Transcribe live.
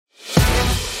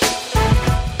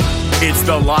It's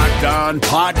the Locked On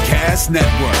Podcast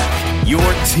Network, your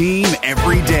team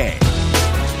every day.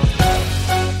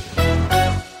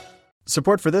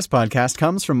 Support for this podcast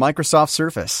comes from Microsoft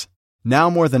Surface. Now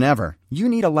more than ever, you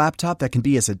need a laptop that can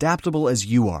be as adaptable as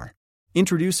you are.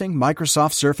 Introducing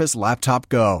Microsoft Surface Laptop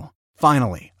Go.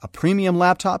 Finally, a premium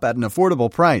laptop at an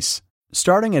affordable price.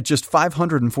 Starting at just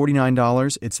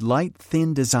 $549, its light,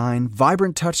 thin design,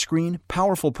 vibrant touchscreen,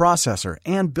 powerful processor,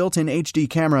 and built-in HD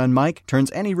camera and mic turns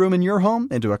any room in your home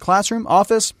into a classroom,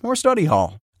 office, or study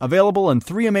hall. Available in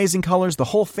 3 amazing colors the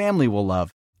whole family will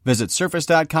love. Visit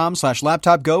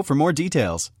surface.com/laptopgo for more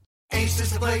details. Ace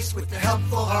is the place with the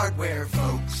helpful hardware,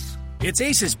 folks. It's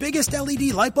Ace's biggest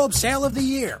LED light bulb sale of the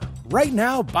year. Right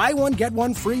now, buy one, get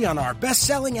one free on our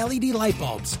best-selling LED light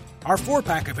bulbs. Our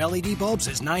 4-pack of LED bulbs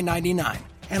is $9.99,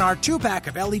 and our 2-pack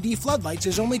of LED floodlights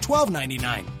is only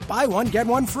 $12.99. Buy one, get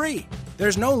one free.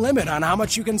 There's no limit on how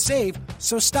much you can save,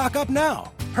 so stock up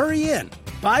now. Hurry in.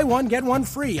 Buy one, get one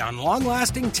free on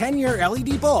long-lasting 10-year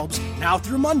LED bulbs, now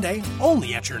through Monday,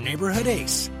 only at your neighborhood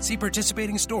Ace. See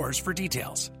participating stores for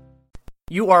details.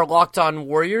 You are Locked On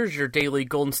Warriors, your daily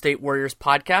Golden State Warriors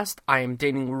podcast. I am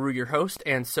Danny Leroux, your host,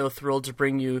 and so thrilled to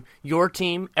bring you your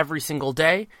team every single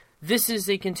day. This is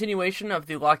a continuation of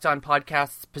the Locked On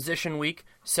Podcast's Position Week,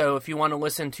 so if you want to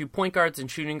listen to point guards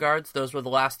and shooting guards, those were the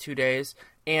last 2 days.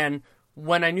 And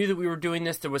when I knew that we were doing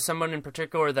this, there was someone in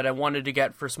particular that I wanted to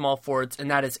get for small forwards, and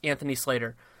that is Anthony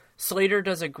Slater. Slater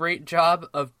does a great job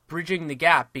of bridging the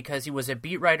gap because he was a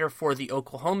beat writer for the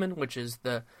Oklahoman, which is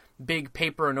the big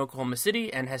paper in Oklahoma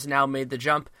City, and has now made the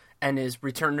jump and is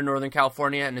returned to Northern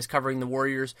California and is covering the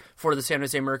Warriors for the San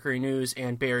Jose Mercury News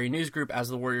and Bay Area News Group as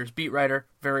the Warriors beat writer.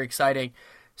 Very exciting.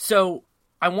 So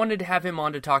I wanted to have him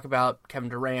on to talk about Kevin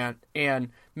Durant and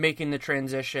making the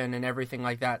transition and everything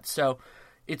like that. So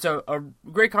it's a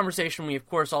great conversation. We, of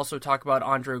course, also talk about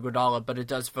Andre Iguodala, but it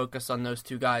does focus on those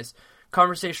two guys.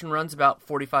 Conversation runs about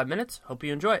 45 minutes. Hope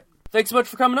you enjoy it. Thanks so much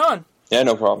for coming on. Yeah,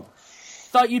 no problem.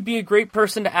 Thought you'd be a great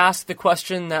person to ask the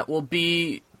question that will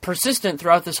be persistent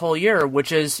throughout this whole year,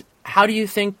 which is, how do you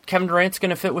think Kevin Durant's going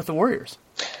to fit with the Warriors?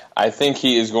 I think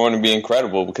he is going to be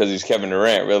incredible because he's Kevin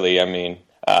Durant, really. I mean,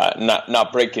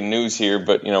 not breaking news here,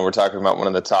 but, we're talking about one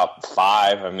of the top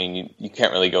 5. I mean, you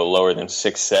can't really go lower than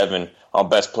 6, 7 on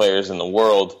best players in the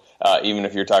world, even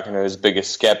if you're talking to his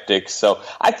biggest skeptics. So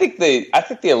I think the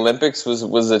Olympics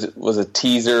was a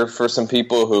teaser for some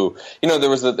people who, there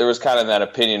was kind of that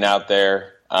opinion out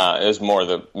there. It was more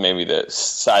maybe the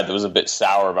side that was a bit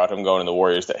sour about him going to the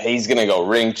Warriors, that he's going to go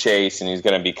ring chase and he's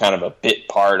going to be kind of a bit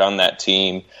part on that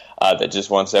team that just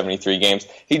won 73 games.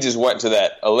 He just went to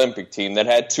that Olympic team that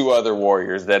had 2 other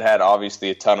Warriors, that had obviously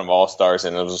a ton of All-Stars,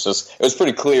 and it was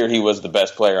pretty clear he was the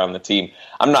best player on the team.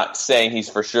 I'm not saying he's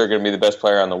for sure going to be the best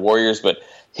player on the Warriors, but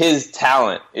his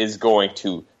talent is going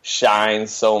to shine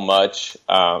so much.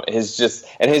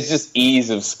 His ease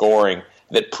of scoring,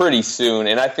 that pretty soon,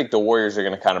 and I think the Warriors are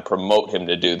going to kind of promote him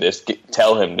to do this,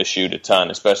 tell him to shoot a ton,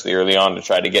 especially early on, to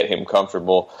try to get him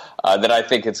comfortable, that I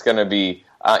think it's going to be,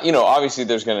 obviously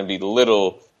there's going to be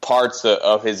little parts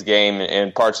of his game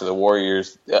and parts of the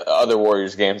Warriors, other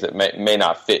Warriors games that may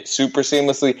not fit super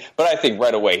seamlessly, but I think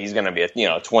right away he's going to be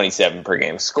a 27 per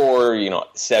game scorer,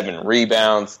 7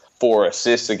 rebounds, 4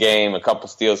 assists a game, a couple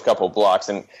steals, a couple blocks,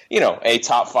 and, a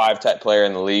top 5 type player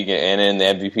in the league and in the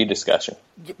MVP discussion.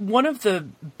 One of the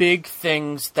big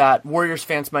things that Warriors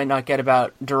fans might not get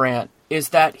about Durant is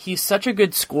that he's such a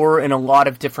good scorer in a lot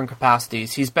of different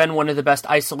capacities. He's been one of the best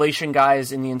isolation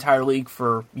guys in the entire league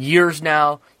for years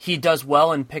now. He does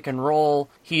well in pick and roll.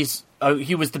 He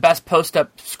was the best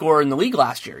post-up scorer in the league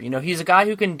last year. He's a guy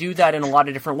who can do that in a lot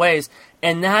of different ways,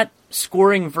 and that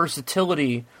scoring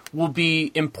versatility will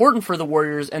be important for the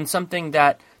Warriors and something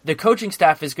that the coaching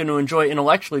staff is going to enjoy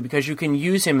intellectually because you can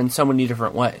use him in so many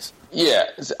different ways. Yeah,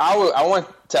 I went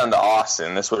down to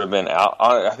Austin. This would have been,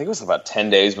 I think it was about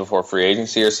 10 days before free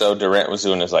agency or so. Durant was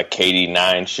doing his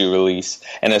KD9 shoe release,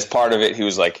 and as part of it, he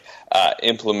was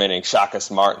implementing Shaka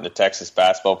Smart in the Texas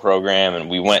basketball program, and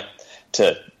we went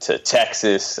to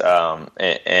Texas,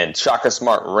 and Shaka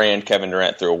Smart ran Kevin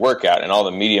Durant through a workout, and all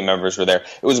the media members were there.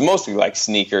 It was mostly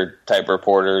sneaker-type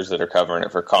reporters that are covering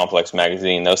it for Complex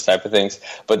Magazine, those type of things.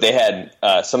 But they had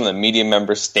some of the media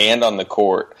members stand on the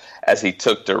court as he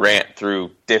took Durant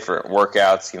through different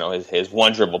workouts, his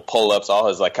one-dribble pull-ups, all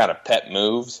his kind of pet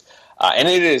moves. And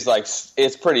it is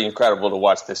it's pretty incredible to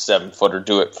watch this 7-footer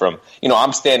do it from,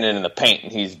 I'm standing in the paint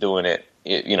and he's doing it,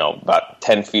 about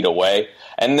 10 feet away.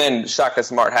 And then Shaka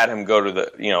Smart had him go to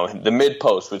the mid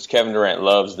post, which Kevin Durant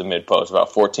loves, the mid post,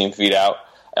 about 14 feet out,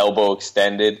 elbow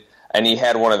extended. And he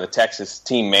had one of the Texas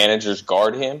team managers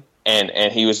guard him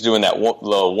and he was doing that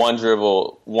one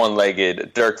dribble,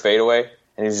 one-legged Dirk fadeaway,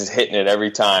 and he's just hitting it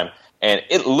every time. And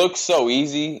it looks so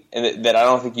easy and that I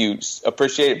don't think you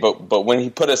appreciate it, but when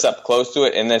he put us up close to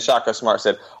it, and then Shaka Smart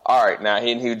said, all right, now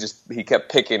he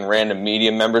kept picking random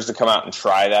media members to come out and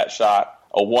try that shot,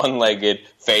 a one-legged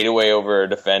fadeaway over a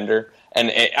defender. And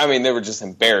they were just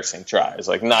embarrassing tries,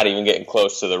 like not even getting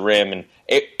close to the rim. And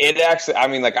it actually,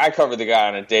 I covered the guy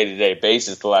on a day-to-day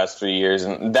basis the last 3 years,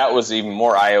 and that was even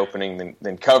more eye-opening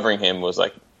than covering him was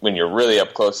like when you're really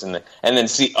up close and then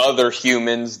see other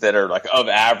humans that are like of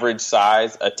average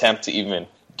size attempt to even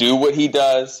do what he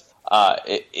does.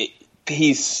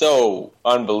 He's so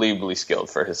unbelievably skilled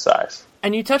for his size.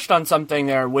 And you touched on something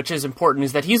there, which is important,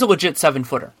 is that he's a legit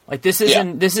 7-footer. Like this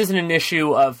isn't an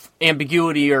issue of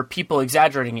ambiguity or people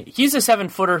exaggerating it. He's a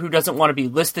 7-footer who doesn't want to be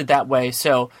listed that way,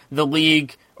 so the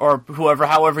league or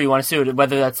however you want to see it,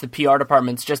 whether that's the PR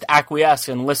departments, just acquiesce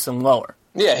and lists him lower.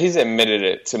 Yeah, he's admitted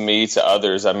it to me, to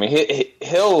others. I mean,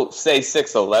 he'll say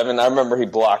 6'11". I remember he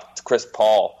blocked Chris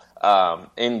Paul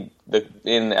in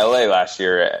LA last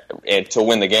year to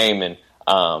win the game, and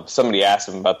somebody asked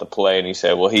him about the play, and he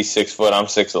said, well, he's 6 foot, I'm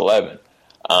 6'11".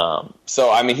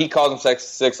 So, I mean, he calls him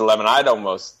 6'11". I'd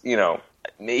almost,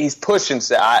 he's pushing.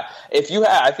 I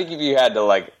think if you had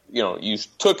to, you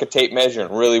took a tape measure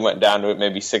and really went down to it,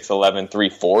 maybe 6'11",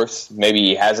 3/4. Maybe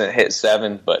he hasn't hit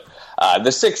 7, but the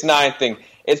 6'9" thing,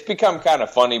 it's become kind of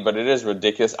funny, but it is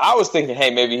ridiculous. I was thinking, hey,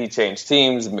 maybe he changed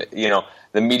teams,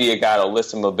 the media guy will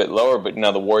list him a bit lower, but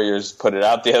the Warriors put it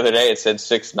out the other day. It said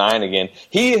 6'9" again.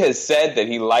 He has said that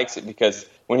he likes it because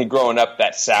when he growing up,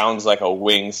 that sounds like a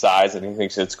wing size, and he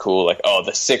thinks it's cool. Like, oh,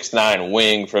 the 6'9"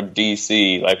 wing from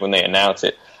DC, like when they announce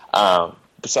it.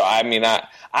 So, I mean,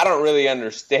 I don't really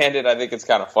understand it. I think it's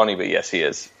kind of funny, but yes, he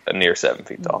is near 7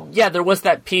 feet tall. Yeah, there was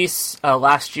that piece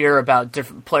last year about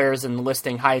different players and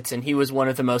listing heights, and he was one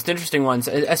of the most interesting ones,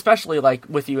 especially like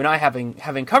with you and I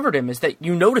having covered him, is that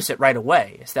you notice it right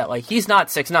away. Is that like he's not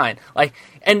 6'9".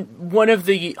 And one of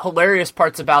the hilarious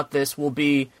parts about this will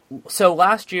be, so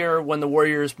last year when the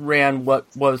Warriors ran what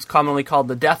was commonly called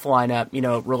the death lineup,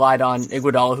 relied on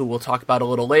Iguodala, who we'll talk about a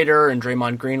little later, and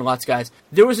Draymond Green, lots of guys,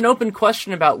 there was an open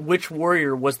question about which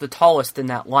Warrior was the tallest in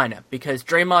that lineup, because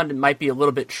Draymond might be a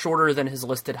little bit shorter than his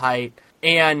listed height.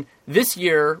 And this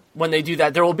year, when they do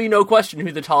that, there will be no question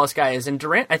who the tallest guy is. And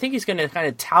Durant, I think he's going to kind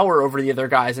of tower over the other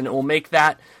guys, and it will make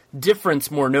that difference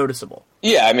more noticeable.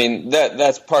 Yeah, I mean,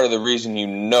 that's part of the reason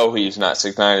he's not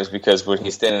 6'9" is because when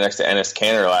he's standing next to Enes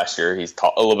Kanter last year, he's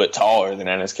a little bit taller than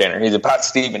Enes Kanter. He's about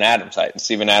Steven Adams' height, and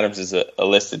Steven Adams is a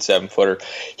listed 7-footer.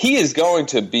 He is going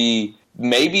to be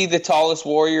maybe the tallest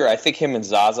Warrior. I think him and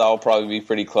Zaza will probably be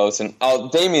pretty close. And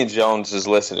Damian Jones is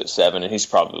listed at 7, and he's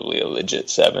probably a legit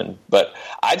 7. But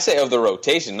I'd say of the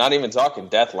rotation, not even talking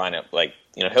death lineup,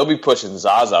 he'll be pushing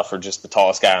Zaza for just the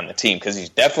tallest guy on the team because he's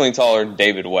definitely taller than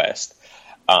David West.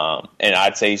 And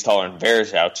I'd say he's taller than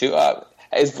Varejao, too.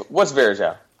 What's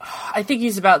Varejao? I think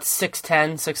he's about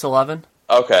 6'10", 6'11".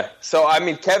 Okay. So, I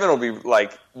mean, Kevin will be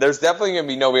there's definitely going to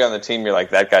be nobody on the team you're like,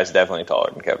 that guy's definitely taller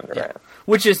than Kevin Durant. Yeah.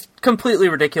 Which is completely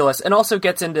ridiculous, and also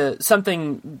gets into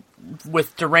something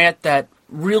with Durant that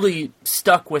really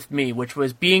stuck with me, which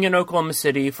was being in Oklahoma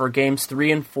City for games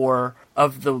 3 and 4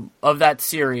 of that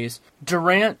series.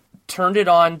 Durant turned it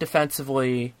on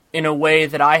defensively in a way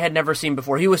that I had never seen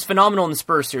before. He was phenomenal in the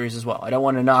Spurs series as well. I don't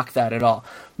want to knock that at all.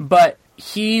 But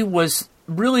he was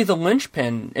really the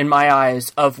linchpin, in my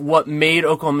eyes, of what made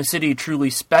Oklahoma City truly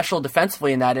special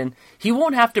defensively in that. And he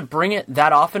won't have to bring it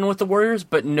that often with the Warriors,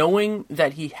 but knowing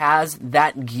that he has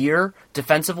that gear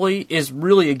defensively is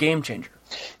really a game changer.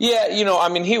 Yeah,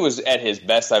 he was at his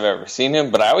best I've ever seen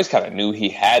him, but I always kind of knew he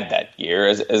had that gear,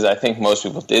 as I think most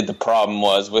people did. The problem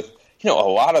was with a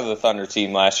lot of the Thunder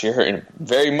team last year, and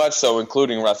very much so,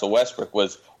 including Russell Westbrook,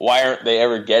 was why aren't they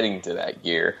ever getting to that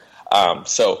gear?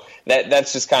 So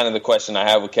that's just kind of the question I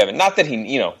have with Kevin. Not that he,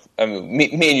 me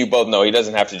and you both know he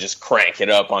doesn't have to just crank it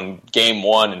up on game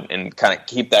 1 and kind of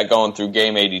keep that going through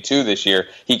game 82 this year.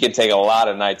 He could take a lot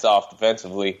of nights off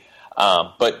defensively.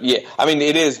 But yeah, I mean,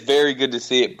 it is very good to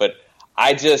see it, but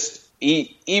I just,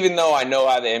 even though I know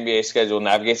how the NBA schedule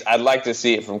navigates, I'd like to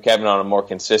see it from Kevin on a more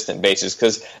consistent basis,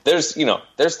 because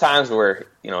there's times where,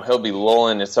 he'll be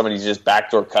lulling and somebody just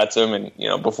backdoor cuts him, and,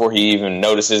 before he even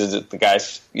notices that the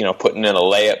guy's, putting in a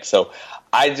layup. So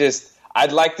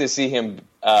I'd like to see him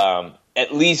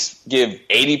at least give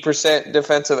 80%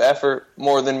 defensive effort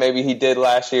more than maybe he did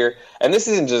last year. And this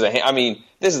isn't just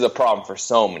this is a problem for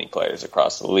so many players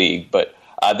across the league, but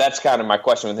That's kind of my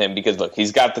question with him because, look,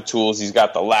 he's got the tools, he's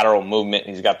got the lateral movement,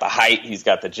 he's got the height, he's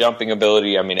got the jumping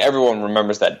ability. I mean, everyone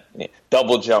remembers that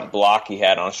double jump block he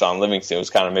had on Sean Livingston. It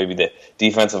was kind of maybe the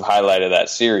defensive highlight of that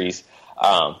series.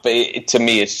 But to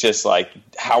me, it's just like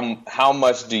how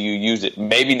much do you use it?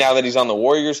 Maybe now that he's on the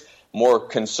Warriors, more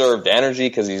conserved energy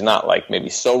because he's not like maybe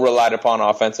so relied upon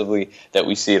offensively that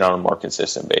we see it on a more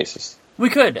consistent basis. We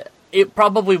could. It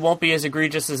probably won't be as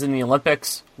egregious as in the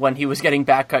Olympics when he was getting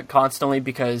back cut constantly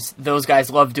because those guys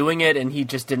love doing it and he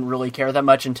just didn't really care that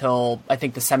much until, I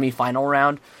think, the semifinal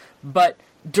round. But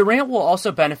Durant will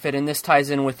also benefit, and this ties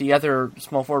in with the other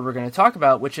small forward we're going to talk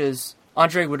about, which is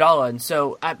Andre Iguodala. And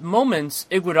so at moments,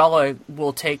 Iguodala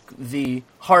will take the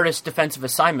hardest defensive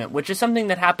assignment, which is something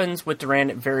that happens with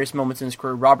Durant at various moments in his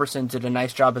career. Robertson did a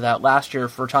nice job of that last year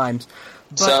for times.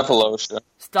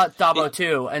 Dabo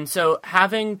too. And so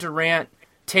having Durant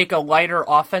take a lighter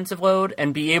offensive load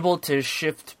and be able to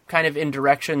shift kind of in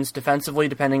directions defensively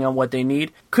depending on what they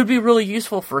need could be really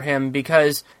useful for him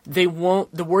because the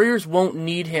Warriors won't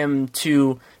need him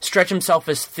to stretch himself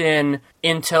as thin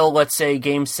until, let's say,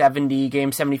 game 70,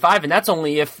 game 75, and that's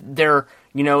only if they're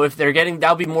getting,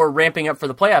 that'll be more ramping up for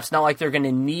the playoffs, not like they're going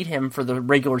to need him for the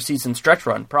regular season stretch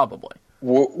run, probably.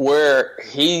 Where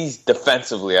he's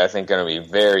defensively, I think, going to be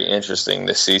very interesting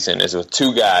this season is with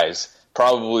two guys,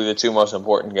 probably the two most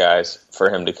important guys for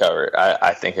him to cover.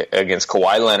 I think against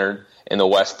Kawhi Leonard in the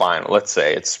West Final. Let's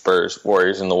say it's Spurs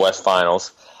Warriors in the West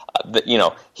Finals.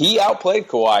 He outplayed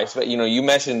Kawhi. So, you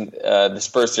mentioned the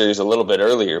Spurs series a little bit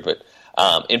earlier, but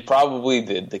in probably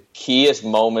the keyest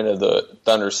moment of the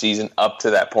Thunder season up to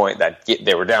that point,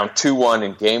 they were down 2-1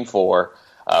 in Game 4.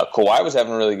 Kawhi was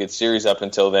having a really good series up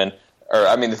until then.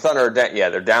 The Thunder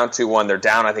they're down 2-1. They're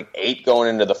down, I think, 8 going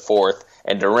into the fourth.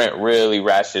 And Durant really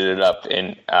ratcheted it up,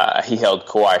 and he held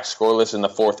Kawhi scoreless in the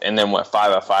fourth and then went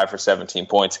 5 of 5 for 17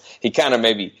 points. He kind of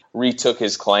maybe retook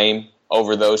his claim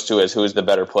over those two as who is the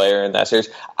better player in that series.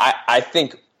 I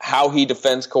think how he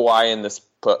defends Kawhi in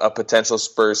a potential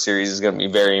Spurs series is going to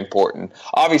be very important.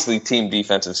 Obviously, team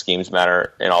defensive schemes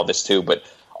matter in all this too, but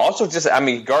also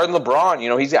guarding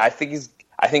LeBron,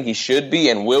 I think he should be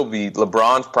and will be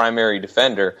LeBron's primary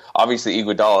defender. Obviously,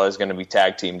 Iguodala is going to be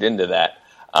tag teamed into that.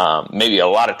 Maybe a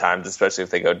lot of times, especially if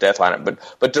they go death lineup.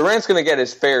 But Durant's going to get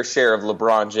his fair share of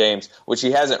LeBron James, which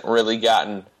he hasn't really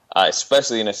gotten,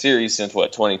 especially in a series since,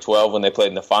 2012 when they played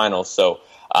in the finals. So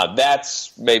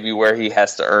that's maybe where he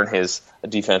has to earn his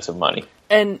defensive money.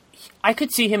 And I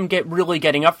could see him really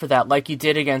getting up for that like he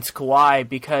did against Kawhi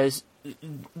because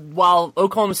while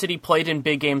Oklahoma City played in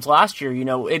big games last year,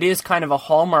 it is kind of a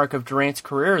hallmark of Durant's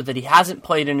career that he hasn't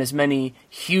played in as many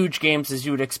huge games as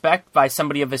you would expect by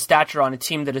somebody of his stature on a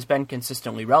team that has been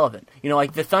consistently relevant.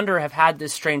 Like the Thunder have had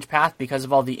this strange path because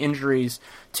of all the injuries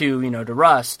to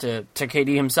Russ, to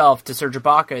KD himself, to Serge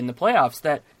Ibaka in the playoffs,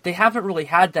 that they haven't really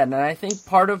had that. And I think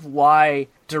part of why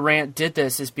Durant did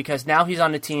this is because now he's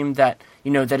on a team that,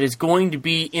 that is going to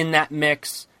be in that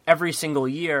mix every single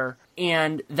year.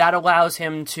 And that allows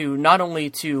him to not only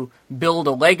to build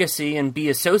a legacy and be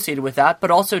associated with that, but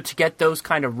also to get those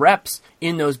kind of reps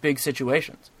in those big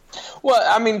situations.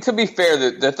 Well, to be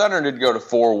fair, the Thunder did go to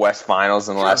 4 West Finals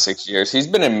in the last 6 years. He's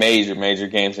been in major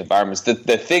games environments. The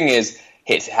thing is,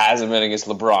 it hasn't been against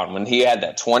LeBron. When he had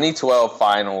that 2012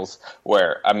 Finals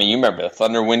where, you remember, the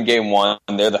Thunder win Game 1.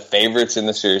 They're the favorites in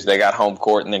the series. They got home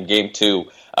court, and then Game 2,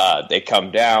 they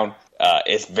come down.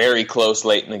 It's very close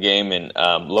late in the game, and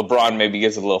LeBron maybe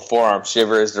gets a little forearm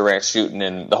shiver as Durant's shooting,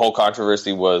 and the whole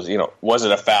controversy was, was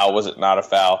it a foul? Was it not a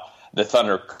foul? The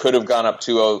Thunder could have gone up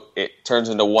 2-0. It turns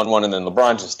into 1-1, and then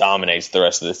LeBron just dominates the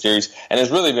rest of the series, and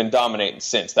has really been dominating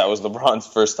since. That was LeBron's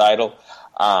first title.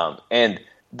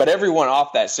 But everyone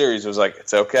off that series was like,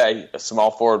 it's okay. A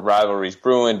small forward rivalry's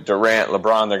brewing. Durant,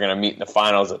 LeBron, they're going to meet in the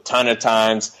finals a ton of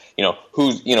times.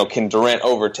 Can Durant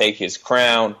overtake his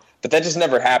crown? But that just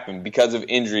never happened because of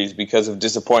injuries, because of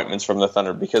disappointments from the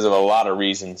Thunder, because of a lot of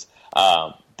reasons.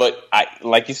 But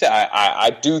like you said,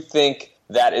 I do think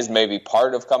that is maybe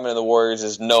part of coming to the Warriors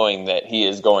is knowing that he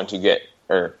is going to get,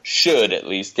 or should at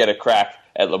least, get a crack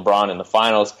at LeBron in the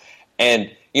finals.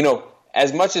 And,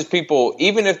 as much as people,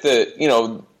 even if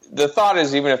the thought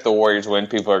is even if the Warriors win,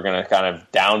 people are going to kind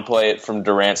of downplay it from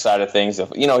Durant's side of things.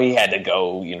 He had to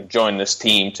go, join this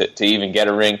team to even get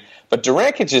a ring. But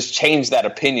Durant could just change that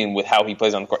opinion with how he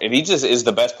plays on the court. If he just is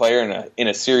the best player in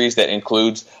a series that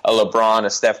includes a LeBron, a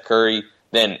Steph Curry,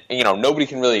 then nobody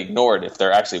can really ignore it if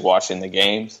they're actually watching the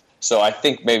games. So I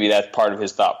think maybe that's part of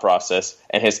his thought process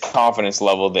and his confidence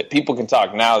level that people can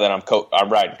talk now that I'm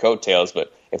riding coattails.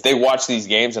 But if they watch these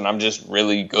games and I'm just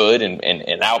really good and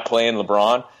outplaying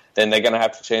LeBron, then they're going to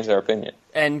have to change their opinion.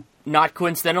 And not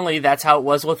coincidentally, that's how it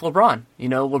was with LeBron.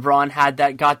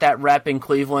 LeBron got that rep in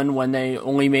Cleveland when they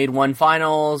only made one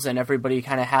finals, and everybody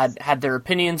kind of had their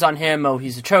opinions on him. Oh,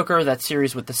 he's a choker, that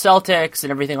series with the Celtics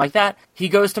and everything like that. He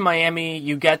goes to Miami,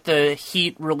 you get the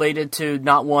heat related to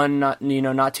not one, not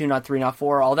two, not three, not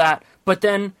four, all that. But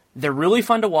then they're really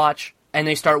fun to watch, and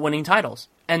they start winning titles.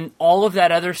 And all of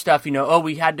that other stuff,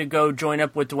 we had to go join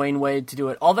up with Dwayne Wade to do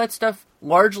it. All that stuff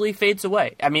largely fades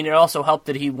away. I mean, it also helped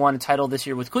that he won a title this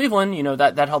year with Cleveland.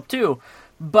 That helped too.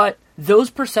 But those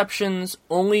perceptions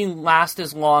only last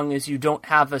as long as you don't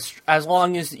have as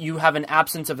long as you have an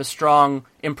absence of a strong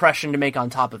impression to make on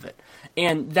top of it.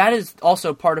 And that is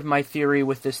also part of my theory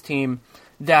with this team,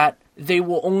 that they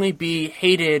will only be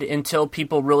hated until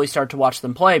people really start to watch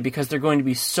them play, because they're going to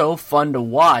be so fun to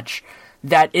watch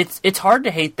that it's hard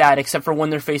to hate that, except for when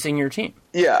they're facing your team.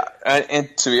 Yeah, and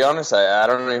to be honest, I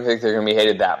don't even think they're going to be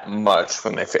hated that much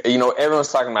when they, everyone's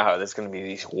talking about how there's going to be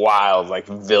these wild, like,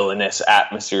 villainous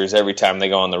atmospheres every time they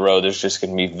go on the road. There's just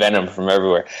going to be venom from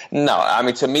everywhere. No, I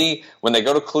mean, to me, when they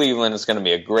go to Cleveland, it's going to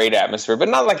be a great atmosphere, but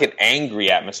not like an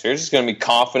angry atmosphere. It's just going to be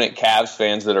confident Cavs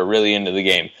fans that are really into the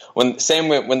game. When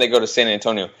they go to San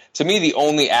Antonio, to me, the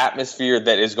only atmosphere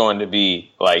that is going to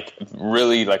be, like,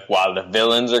 really, like, while the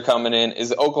villains are coming in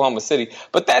is Oklahoma City,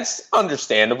 but that's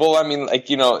understandable. I mean, like,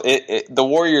 the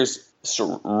Warriors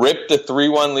ripped a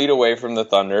 3-1 lead away from the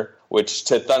Thunder, which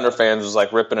to Thunder fans was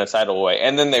like ripping a title away.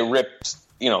 And then they ripped,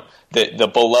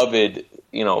 the beloved,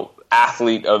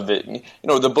 athlete of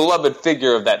the beloved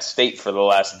figure of that state for the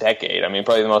last decade. I mean,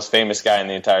 probably the most famous guy in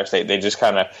the entire state. They just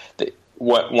kind of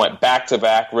went back to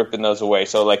back, ripping those away.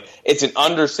 So, like, it's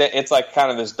like kind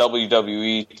of this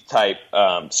WWE type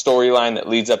storyline that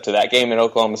leads up to that game in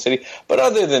Oklahoma City. But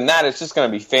other than that, it's just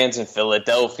going to be fans in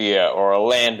Philadelphia or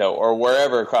Orlando or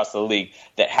wherever across the league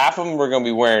that half of them are going to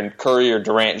be wearing Curry or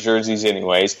Durant jerseys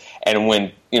anyways. And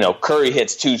when Curry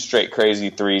hits 2 straight crazy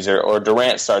threes, or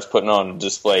Durant starts putting on a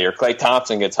display, or Klay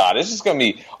Thompson gets hot, it's just going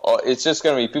to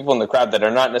be people in the crowd that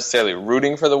are not necessarily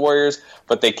rooting for the Warriors,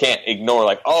 but they can't ignore,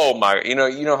 like, oh my, you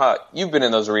know how you've been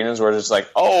in those arenas where it's just like,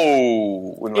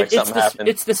 oh, when like something happens.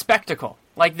 It's the spectacle.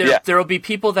 Like, there will be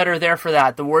people that are there for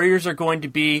that. The Warriors are going to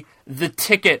be the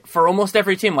ticket for almost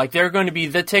every team. Like, they're going to be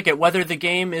the ticket, whether the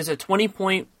game is a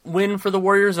 20-point win for the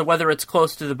Warriors or whether it's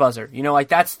close to the buzzer. Like,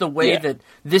 that's the way that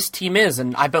this team is,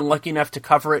 and I've been lucky enough to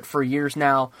cover it for years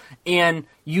now. And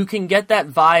you can get that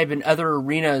vibe in other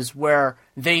arenas where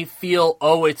they feel,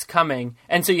 oh, it's coming.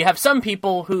 And so you have some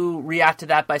people who react to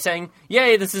that by saying,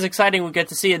 yay, this is exciting, we get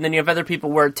to see it. And then you have other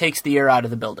people where it takes the air out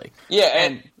of the building. Yeah,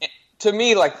 and to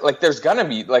me, like there's gonna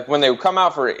be, like, when they come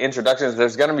out for introductions,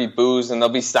 there's gonna be boos and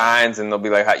there'll be signs and they'll be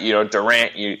like,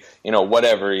 Durant,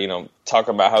 whatever, talk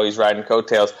about how he's riding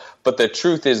coattails. But the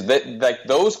truth is that, like,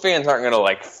 those fans aren't gonna,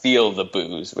 like, feel the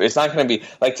boos. It's not gonna be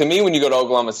like, to me, when you go to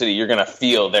Oklahoma City, you're gonna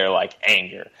feel their, like,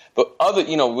 anger. But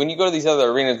when you go to these other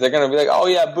arenas, they're gonna be like, oh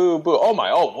yeah, boo, boo.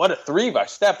 Oh what a 3 by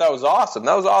Steph. That was awesome.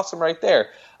 That was awesome right there.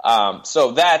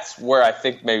 So that's where I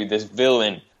think maybe this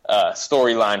villain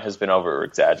storyline has been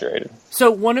over-exaggerated. So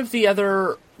one of the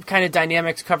other kind of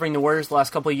dynamics covering the Warriors the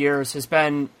last couple of years has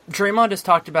been Draymond has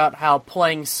talked about how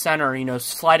playing center,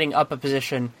 sliding up a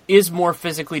position, is more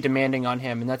physically demanding on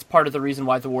him, and that's part of the reason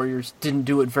why the Warriors didn't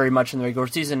do it very much in the regular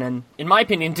season, and in my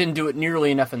opinion, didn't do it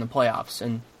nearly enough in the playoffs,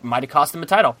 and might have cost them a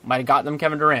title, might have gotten them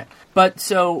Kevin Durant. But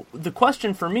so the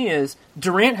question for me is,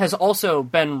 Durant has also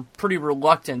been pretty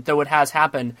reluctant, though it has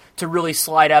happened, to really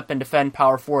slide up and defend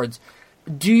power forwards.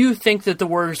 Do you think that the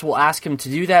Warriors will ask him to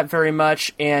do that very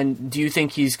much, and do you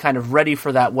think he's kind of ready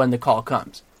for that when the call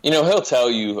comes? He'll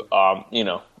tell you,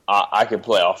 I can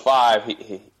play all 5.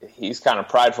 He's kind of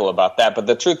prideful about that, but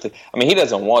the truth, he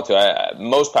doesn't want to.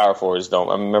 Most power forwards don't.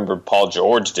 I remember Paul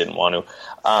George didn't want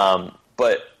to.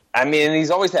 But,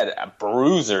 he's always had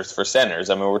bruisers for centers.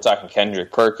 We're talking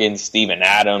Kendrick Perkins, Steven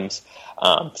Adams.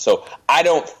 So I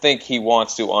don't think he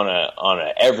wants to on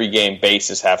a every game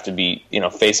basis have to be,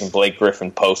 facing Blake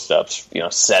Griffin post-ups,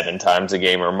 7 times a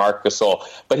game, or Marc Gasol.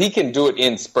 But he can do it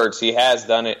in spurts. He has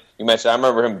done it. You mentioned, I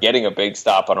remember him getting a big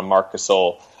stop on a Marc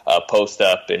Gasol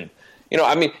post-up. And,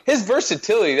 his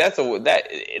versatility,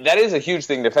 that is a huge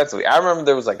thing defensively. I remember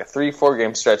there was like a 3-4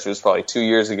 game stretch, it was probably 2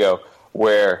 years ago,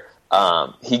 where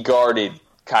he guarded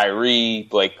Kyrie,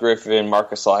 Blake Griffin,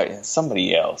 Marc Gasol, and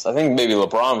somebody else. I think maybe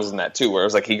LeBron was in that too, where it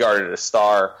was like he guarded a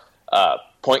star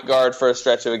point guard for a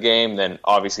stretch of a game, then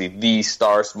obviously the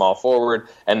star small forward,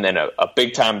 and then a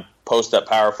big-time post-up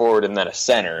power forward, and then a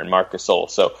center in Marc Gasol.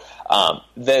 So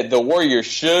the Warriors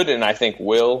should, and I think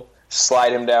will,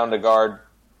 slide him down to guard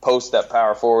post-up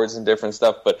power forwards and different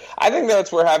stuff. But I think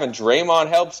that's where having Draymond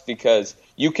helps, because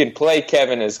you can play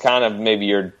Kevin as kind of maybe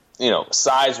your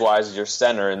size-wise, your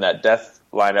center in that death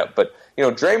lineup. But,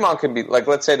 Draymond can be, like,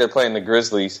 let's say they're playing the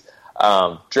Grizzlies.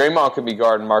 Draymond could be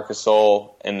guarding Marc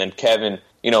Gasol, and then Kevin.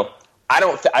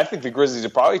 I think the Grizzlies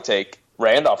would probably take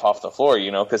Randolph off the floor,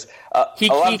 because he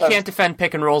can't defend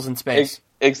pick and rolls in space.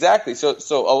 Exactly. So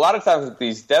a lot of times with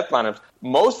these death lineups,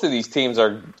 most of these teams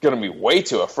are going to be way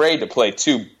too afraid to play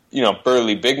two,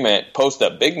 burly big man, post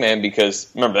up big man, because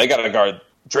remember they got to guard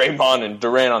Draymond and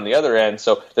Durant on the other end.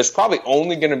 So there's probably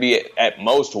only going to be at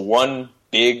most one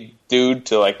big dude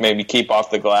to like maybe keep off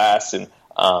the glass, and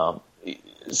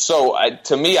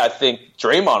to me, I think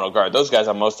Draymond will guard those guys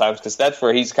on most times because that's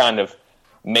where he's kind of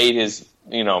made his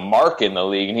mark in the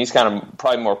league, and he's kind of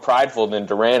probably more prideful than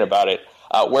Durant about it.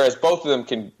 Whereas both of them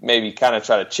can maybe kind of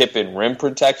try to chip in rim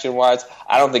protection wise.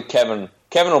 I don't think Kevin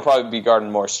will probably be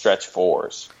guarding more stretch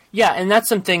fours. Yeah, and that's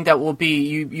something that will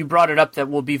be you brought it up that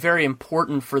will be very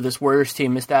important for this Warriors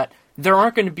team is that there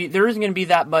isn't going to be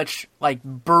that much like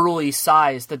burly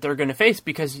size that they're going to face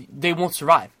because they won't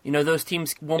survive. Those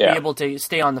teams won't be able to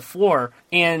stay on the floor,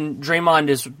 and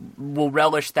Draymond will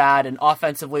relish that, and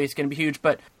offensively it's going to be huge.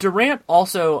 But Durant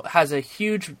also has a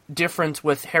huge difference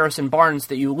with Harrison Barnes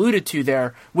that you alluded to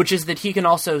there, which is that he can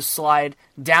also slide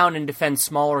down and defend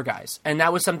smaller guys. And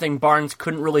that was something Barnes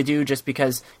couldn't really do just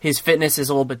because his fitness is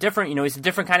a little bit different. He's a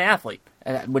different kind of athlete,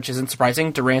 which isn't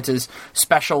surprising. Durant is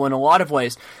special in a lot of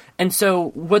ways. And so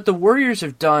what the Warriors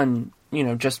have done,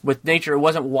 just with nature, it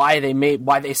wasn't why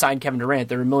they signed Kevin Durant.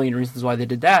 There are a million reasons why they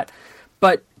did that.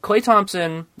 But Klay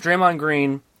Thompson, Draymond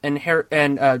Green, and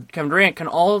Kevin Durant can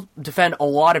all defend a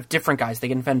lot of different guys. They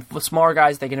can defend smaller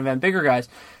guys. They can defend bigger guys.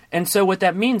 And so what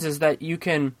that means is that you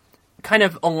can kind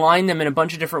of align them in a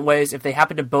bunch of different ways. If they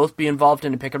happen to both be involved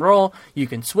in a pick and roll, you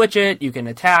can switch it, you can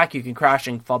attack, you can crash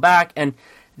and fall back, and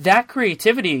that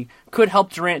creativity could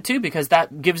help Durant too because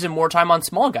that gives him more time on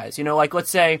small guys. Like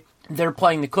let's say they're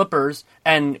playing the Clippers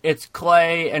and it's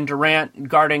Klay and Durant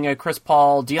guarding a Chris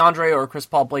Paul DeAndre or a Chris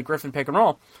Paul Blake Griffin pick and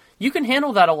roll. You can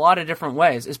handle that a lot of different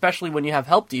ways, especially when you have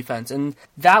help defense, and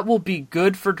that will be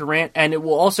good for Durant, and it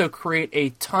will also create a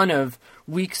ton of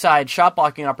weak side shot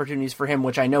blocking opportunities for him,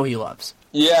 which I know he loves.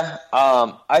 Yeah,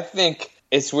 I think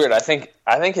it's weird. I think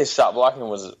his shot blocking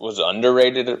was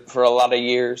underrated for a lot of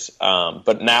years,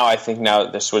 but now that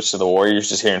they switched to the Warriors,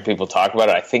 just hearing people talk about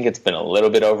it, I think it's been a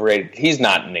little bit overrated. He's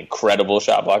not an incredible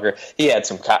shot blocker. He had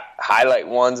some highlight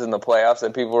ones in the playoffs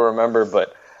that people remember,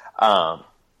 but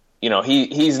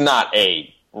he's not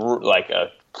a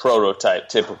prototype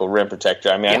typical rim protector.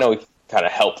 I mean, I know he kind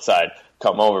of help side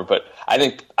come over, but I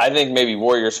think maybe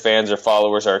Warriors fans or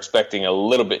followers are expecting a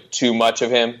little bit too much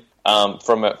of him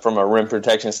from a rim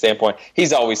protection standpoint.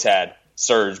 He's always had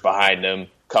Serge behind him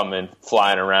coming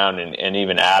flying around, and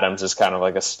even Adams is kind of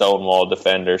like a stonewall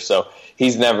defender, so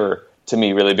he's never to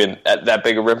me really been that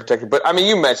big a rim protector. But I mean,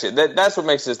 you mentioned that's what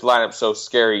makes this lineup so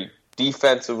scary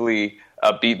defensively.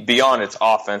 Beyond its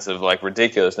offensive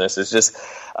ridiculousness, it's just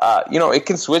it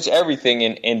can switch everything,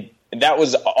 and that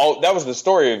was the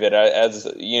story of it. As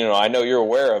I know you're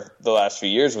aware of the last few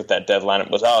years with that dead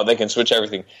lineup was they can switch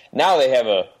everything. Now they have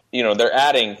they're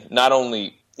adding not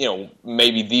only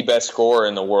maybe the best scorer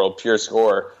in the world, pure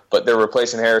scorer, but they're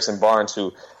replacing Harrison Barnes,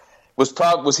 who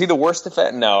was he the worst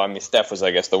defender? No, I mean Steph was,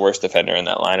 I guess, the worst defender in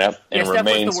that lineup, and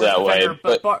remains that way.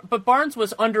 But Barnes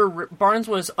was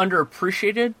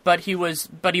underappreciated, but he was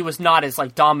not as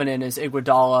dominant as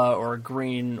Iguodala or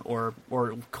Green or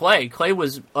Klay. Klay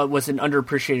was an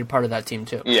underappreciated part of that team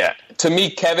too. Yeah, to me,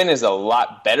 Kevin is a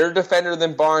lot better defender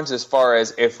than Barnes as far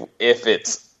as if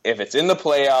it's in the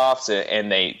playoffs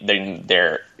and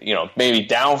they're maybe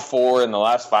down 4 in the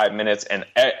last 5 minutes and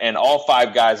all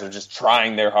 5 guys are just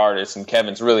trying their hardest and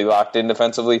Kevin's really locked in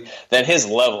defensively, then his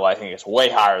level I think is way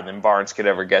higher than Barnes could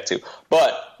ever get to.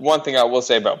 But one thing I will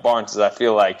say about Barnes is I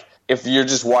feel like if you're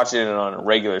just watching it on a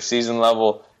regular season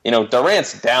level,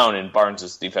 Durant's down in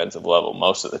Barnes' defensive level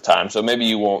most of the time, so maybe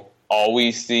you won't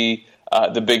always see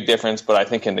the big difference, but I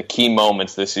think in the key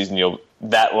moments this season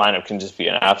that lineup can just be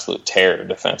an absolute terror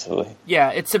defensively.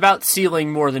 Yeah, it's about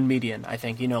ceiling more than median, I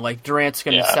think. Durant's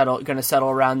going to settle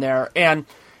around there, and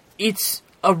it's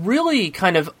a really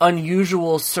kind of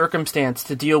unusual circumstance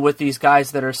to deal with these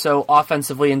guys that are so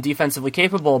offensively and defensively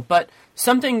capable, but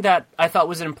something that I thought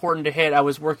was important to hit, I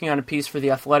was working on a piece for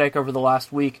The Athletic over the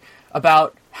last week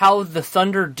about how the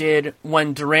Thunder did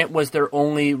when Durant was their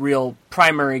only real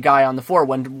primary guy on the floor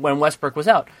when Westbrook was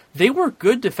out. They were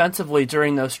good defensively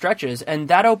during those stretches, and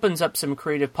that opens up some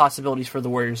creative possibilities for the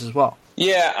Warriors as well.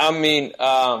 Yeah, I mean,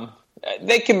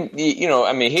 they can,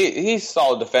 he's a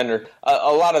solid defender.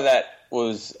 A lot of that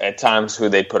was at times who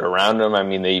they put around him. I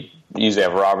mean, usually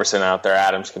have Robertson out there.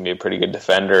 Adams can be a pretty good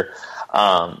defender.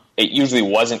 It usually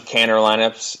wasn't Canner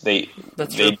lineups. They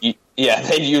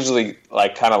usually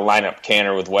like kind of line up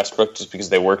Canner with Westbrook just because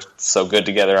they work so good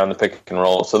together on the pick and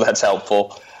roll. So that's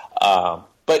helpful.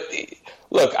 But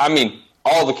look, I mean,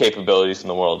 all the capabilities in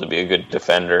the world to be a good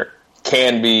defender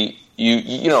can be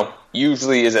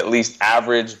usually is at least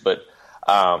average. But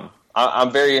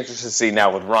I'm very interested to see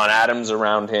now with Ron Adams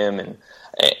around him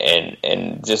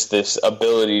and just this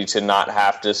ability to not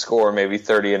have to score maybe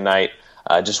 30 a night.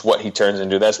 Just what he turns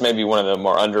into. That's maybe one of the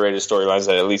more underrated storylines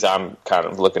that at least I'm kind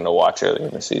of looking to watch early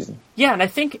in the season. Yeah, and I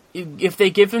think if they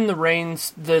give him the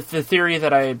reins, the theory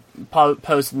that I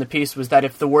posed in the piece was that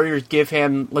if the Warriors give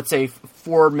him, let's say,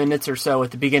 4 minutes or so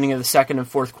at the beginning of the second and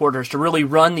fourth quarters to really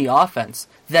run the offense,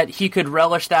 that he could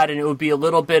relish that, and it would be a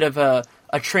little bit of a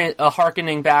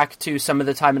hearkening back to some of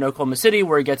the time in Oklahoma City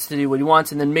where he gets to do what he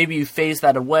wants, and then maybe you phase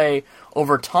that away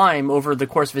over time, over the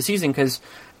course of a season, because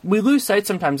we lose sight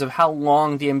sometimes of how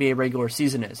long the NBA regular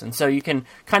season is, and so you can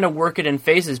kind of work it in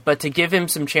phases, but to give him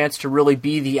some chance to really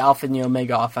be the alpha and the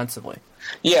omega offensively.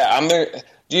 Yeah, I'm there.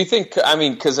 Do you think, I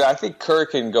mean, because I think Kerr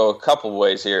can go a couple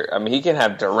ways here. I mean, he can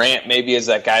have Durant maybe as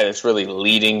that guy that's really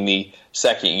leading the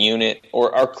second unit, or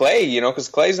Clay, because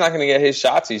Clay's not going to get his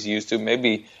shots he's used to.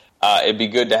 Maybe it'd be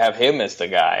good to have him as the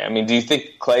guy. I mean, do you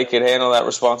think Clay could handle that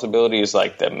responsibility as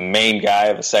like the main guy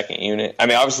of a second unit? I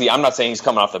mean, obviously, I'm not saying he's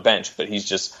coming off the bench, but he's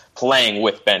just playing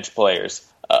with bench players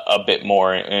a bit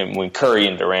more. And when Curry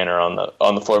and Durant are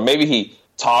on the floor, maybe he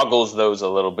toggles those a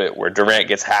little bit, where Durant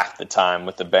gets half the time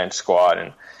with the bench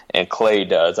squad and Clay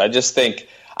does. I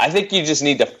think you just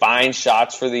need to find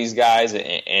shots for these guys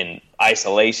and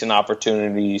isolation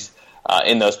opportunities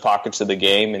in those pockets of the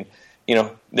game. And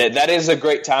that is a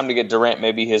great time to get Durant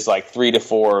maybe his like 3 to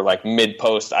 4 like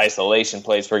mid-post isolation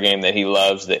plays per game that he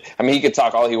loves. He could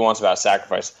talk all he wants about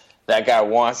sacrifice. That guy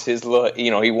wants his little,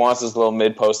 he wants his little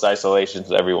mid-post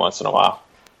isolations every once in a while.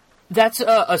 That's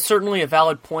certainly a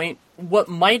valid point. What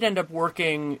might end up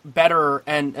working better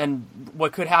and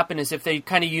what could happen is if they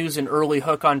kind of use an early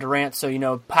hook on Durant,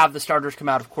 so, have the starters come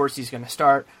out, of course he's going to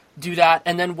start. Do that,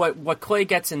 and then what Clay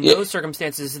gets in those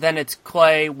circumstances, then it's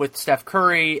Clay with Steph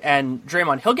Curry and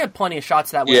Draymond. He'll get plenty of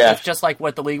shots that way. Yeah. That's just like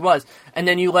what the league was. And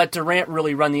then you let Durant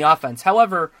really run the offense.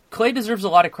 However, Clay deserves a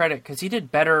lot of credit because he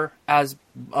did better as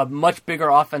a much bigger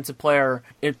offensive player,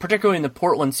 particularly in the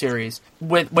Portland series,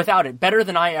 without it. Better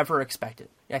than I ever expected.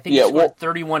 I think he scored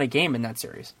 31 a game in that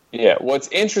series. Yeah, what's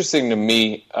interesting to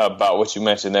me about what you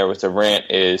mentioned there with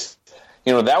Durant is,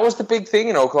 that was the big thing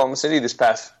in Oklahoma City this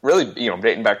past, really,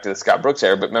 dating back to the Scott Brooks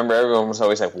era. But remember, everyone was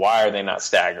always like, why are they not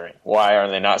staggering? Why are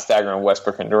they not staggering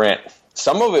Westbrook and Durant?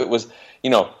 Some of it was,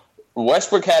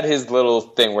 Westbrook had his little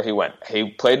thing where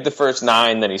he played the first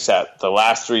 9, then he sat the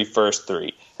last 3, first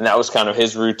 3. And that was kind of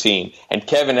his routine. And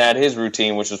Kevin had his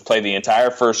routine, which was play the entire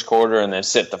first quarter and then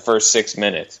sit the first 6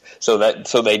 minutes. So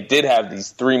they did have these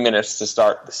 3 minutes to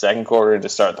start the second quarter and to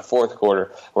start the fourth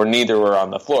quarter, where neither were on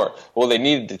the floor. Well, they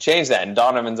needed to change that, and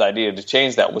Donovan's idea to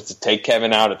change that was to take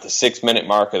Kevin out at the 6-minute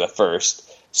mark of the first,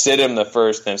 sit him the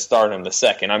first, then start him the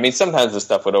second. I mean, sometimes the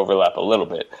stuff would overlap a little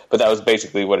bit, but that was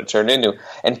basically what it turned into.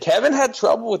 And Kevin had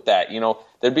trouble with that.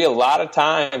 There'd be a lot of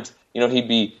times, he'd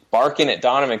be barking at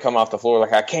Donovan come off the floor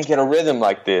like, I can't get a rhythm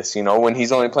like this, when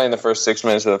he's only playing the first 6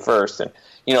 minutes of the first. And,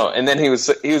 and then he was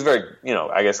very,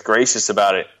 I guess, gracious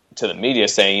about it to the media,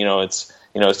 saying,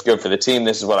 it's good for the team.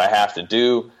 This is what I have to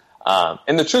do.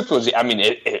 And the truth was, I mean,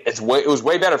 it was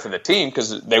way better for the team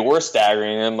because they were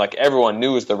staggering him. Like, everyone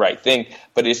knew it was the right thing.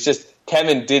 But it's just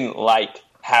Kevin didn't like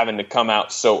having to come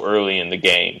out so early in the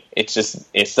game.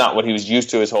 It's not what he was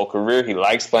used to his whole career. He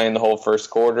likes playing the whole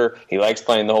first quarter. He likes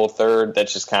playing the whole third.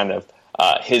 That's just kind of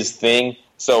his thing.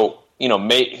 So, I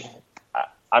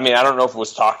don't know if it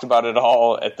was talked about at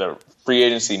all at the free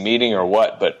agency meeting or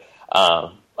what, but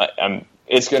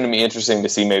it's going to be interesting to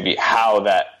see maybe how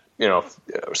that,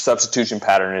 substitution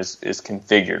pattern is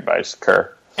configured by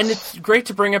Kerr. And it's great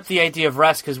to bring up the idea of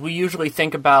rest because we usually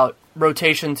think about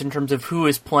rotations in terms of who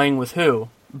is playing with who.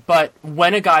 But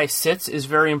when a guy sits is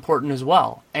very important as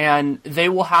well. And they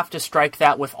will have to strike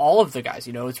that with all of the guys.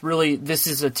 It's really, this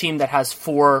is a team that has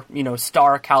 4,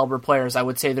 star caliber players. I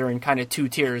would say they're in kind of 2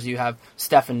 tiers. You have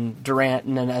Steph and Durant,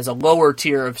 and then as a lower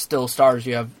tier of still stars,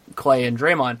 you have Clay and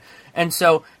Draymond. And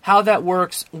so how that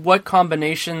works, what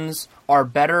combinations are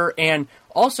better, and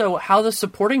also how the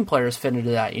supporting players fit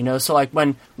into that, So like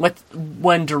when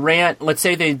Durant, let's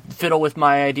say they fiddle with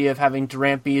my idea of having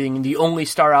Durant being the only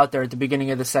star out there at the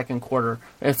beginning of the second quarter.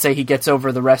 Let's say he gets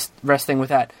over the rest thing with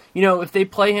that. If they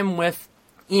play him with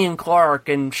Ian Clark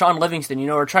and Sean Livingston,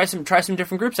 or try some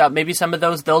different groups out, maybe some of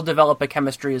those they'll develop a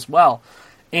chemistry as well.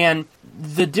 And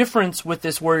the difference with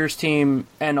this Warriors team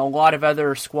and a lot of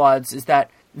other squads is that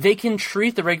they can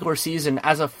treat the regular season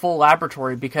as a full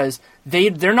laboratory because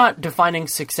they're not defining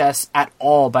success at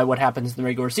all by what happens in the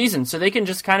regular season. So they can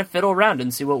just kind of fiddle around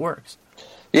and see what works.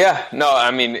 Yeah, no,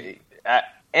 I mean,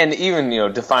 and even,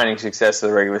 defining success of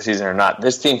the regular season or not,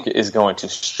 this team is going to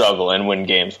struggle and win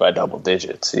games by double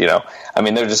digits, I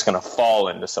mean, they're just going to fall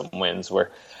into some wins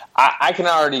where I can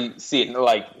already see it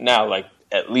like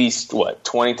at least,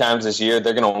 20 times this year,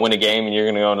 they're going to win a game and you're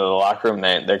going to go into the locker room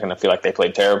and they're going to feel like they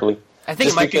played terribly. I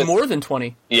think it might be more than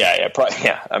 20. Yeah, probably,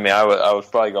 yeah. I mean, I was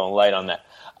probably going light on that.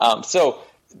 So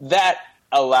that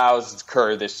allows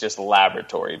Kerr this just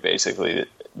laboratory, basically,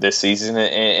 this season,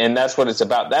 and that's what it's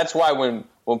about. That's why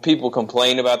when people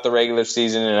complain about the regular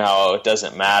season and how it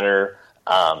doesn't matter,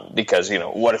 because,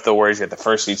 what if the Warriors get the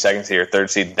first seed, second seed, or third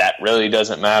seed? That really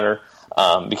doesn't matter.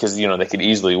 Because, they could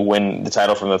easily win the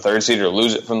title from the third seed or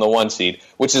lose it from the one seed,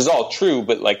 which is all true.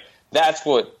 But,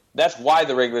 that's why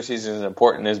the regular season is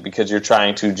important, is because you're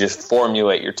trying to just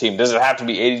formulate your team. Does it have to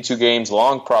be 82 games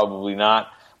long? Probably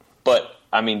not. But,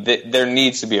 I mean, there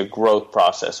needs to be a growth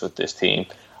process with this team,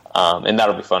 and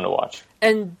that'll be fun to watch.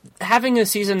 And having a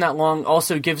season that long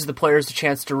also gives the players a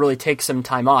chance to really take some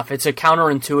time off. It's a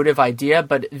counterintuitive idea,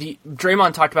 but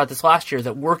Draymond talked about this last year,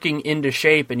 that working into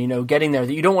shape and, getting there,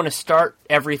 that you don't want to start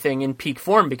everything in peak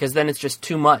form because then it's just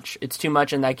too much. It's too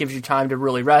much, and that gives you time to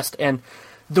really rest. And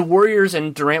the Warriors,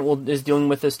 and Durant is dealing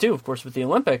with this too, of course, with the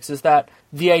Olympics, is that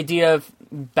the idea of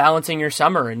balancing your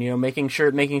summer and, making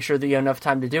sure that you have enough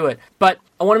time to do it. But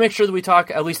I want to make sure that we talk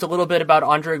at least a little bit about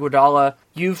Andre Iguodala.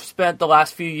 You've spent the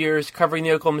last few years covering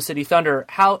the Oklahoma City Thunder.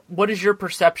 What is your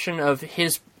perception of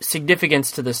his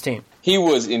significance to this team? He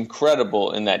was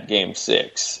incredible in that Game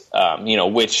 6,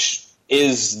 which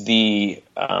is the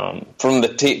from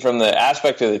the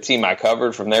aspect of the team I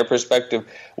covered, from their perspective,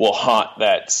 will haunt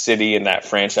that city and that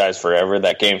franchise forever.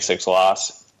 That Game 6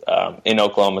 loss in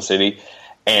Oklahoma City,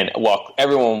 and while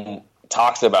everyone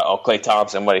talks about Klay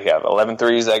Thompson, what did he have, 11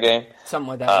 threes that game, something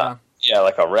like that. Yeah,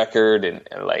 like a record, and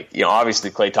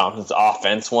obviously Klay Thompson's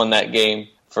offense won that game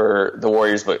for the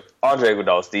Warriors, but Andre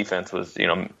Iguodala's defense was,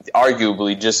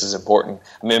 arguably just as important.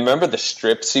 I mean, remember the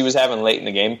strips he was having late in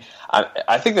the game?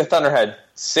 I think the Thunder had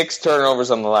 6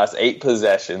 turnovers on the last 8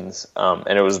 possessions,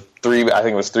 and it was 3. I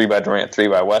think it was 3 by Durant, 3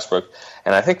 by Westbrook,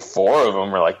 and I think 4 of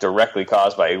them were directly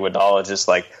caused by Iguodala, just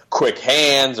quick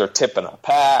hands or tipping a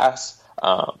pass.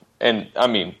 And I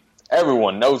mean,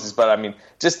 everyone knows this, but I mean,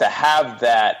 just to have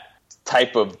that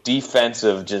type of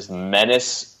defensive just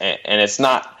menace, and it's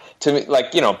not. To me,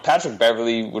 Patrick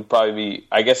Beverley would probably be,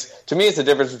 I guess, to me it's the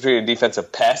difference between a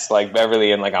defensive pest like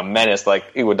Beverley and a menace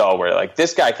like Iguodala, where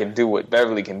this guy can do what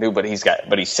Beverley can do, but he's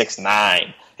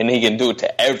 6'9", and he can do it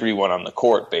to everyone on the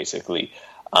court, basically.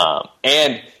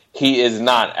 And he is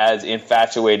not as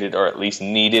infatuated, or at least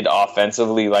needed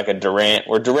offensively, like a Durant,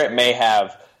 where Durant may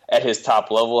have, at his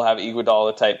top level, have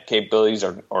Iguodala-type capabilities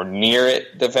or near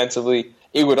it defensively.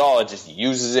 Iguodala just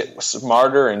uses it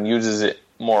smarter and uses it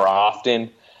more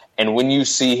often. And when you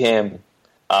see him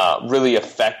really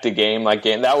affect a game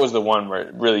that was the one where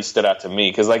it really stood out to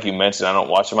me. Because like you mentioned, I don't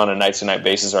watch him on a night-to-night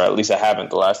basis, or at least I haven't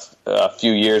the last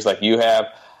few years like you have.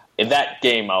 In that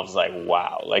game, I was like,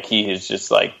 wow, he has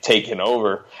just taken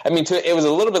over. I mean, it was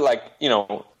a little bit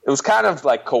it was kind of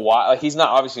like Kawhi. He's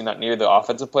obviously not near the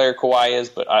offensive player Kawhi is,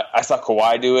 but I saw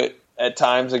Kawhi do it at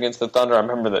times against the Thunder. I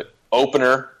remember the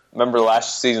opener. Remember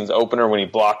last season's opener when he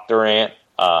blocked Durant?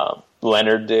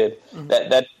 Leonard did.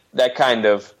 Mm-hmm. That kind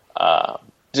of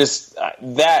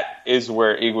that is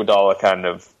where Iguodala kind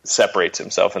of separates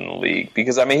himself in the league,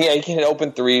 because I mean he can hit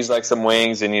open threes like some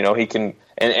wings, and he can,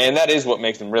 and that is what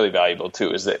makes him really valuable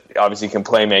too, is that obviously he can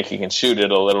play make, he can shoot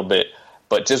it a little bit,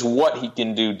 but just what he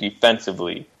can do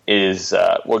defensively is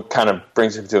what kind of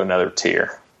brings him to another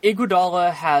tier.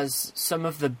 Iguodala has some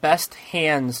of the best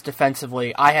hands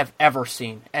defensively I have ever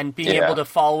seen, and being able to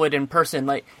follow it in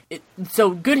person, so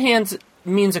good hands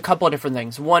means a couple of different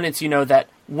things. One, it's, that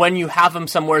when you have them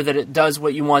somewhere that it does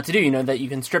what you want to do, that you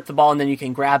can strip the ball and then you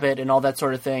can grab it and all that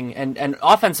sort of thing. And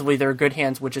offensively, there are good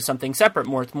hands, which is something separate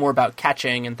more. It's more about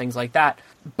catching and things like that.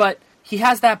 But he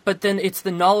has that, but then it's the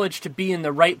knowledge to be in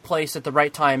the right place at the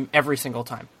right time every single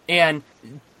time. And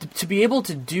to be able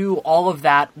to do all of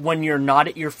that when you're not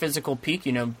at your physical peak,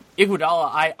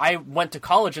 Iguodala, I went to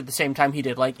college at the same time he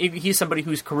did. He's somebody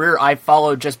whose career I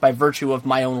followed just by virtue of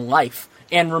my own life.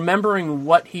 And remembering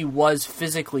what he was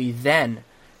physically then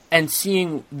and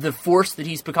seeing the force that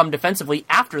he's become defensively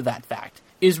after that fact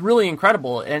is really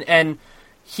incredible. And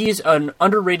he's an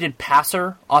underrated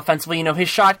passer offensively. You know, his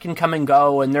shot can come and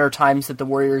go, and there are times that the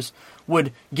Warriors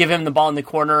would give him the ball in the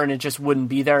corner and it just wouldn't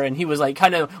be there. And he was like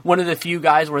kind of one of the few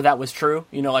guys where that was true,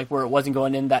 you know, like where it wasn't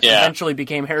going in. That eventually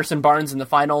became Harrison Barnes in the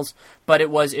finals, but it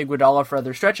was Iguodala for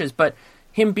other stretches. But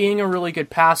him being a really good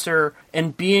passer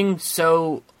and being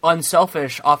so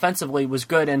unselfish offensively was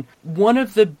good. And one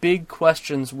of the big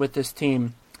questions with this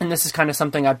team, and this is kind of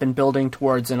something I've been building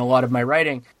towards in a lot of my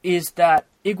writing, is that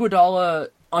Iguodala,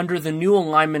 under the new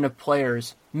alignment of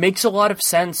players, makes a lot of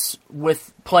sense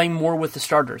with playing more with the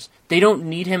starters. They don't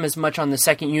need him as much on the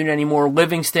second unit anymore.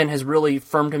 Livingston has really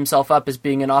firmed himself up as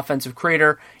being an offensive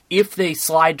creator. If they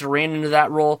slide Durant into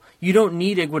that role, you don't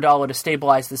need Iguodala to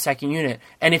stabilize the second unit.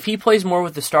 And if he plays more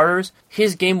with the starters,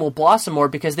 his game will blossom more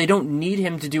because they don't need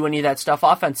him to do any of that stuff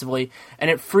offensively. And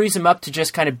it frees him up to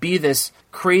just kind of be this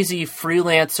crazy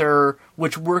freelancer,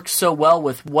 which works so well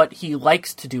with what he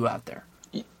likes to do out there.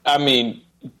 I mean,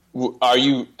 are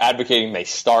you advocating they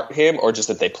start him or just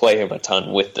that they play him a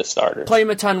ton with the starters? Play him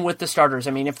a ton with the starters.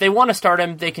 I mean, if they want to start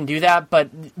him, they can do that. But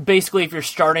basically, if you're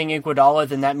starting Iguodala,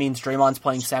 then that means Draymond's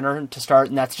playing center to start,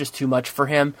 and that's just too much for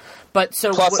him. But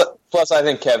so plus, I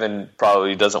think Kevin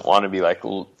probably doesn't want to be like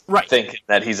thinking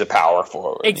that he's a power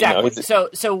forward. Exactly. You know?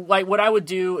 So like what I would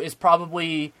do is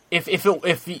probably if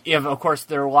of course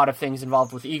there are a lot of things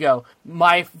involved with ego.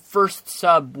 My first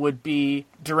sub would be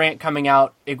Durant coming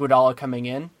out, Iguodala coming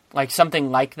in. Like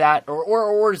something like that,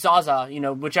 or Zaza, you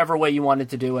know, whichever way you wanted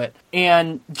to do it.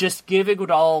 And just give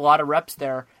Iguodala a lot of reps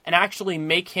there and actually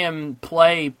make him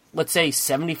play, let's say,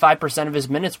 75% of his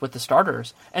minutes with the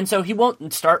starters. And so he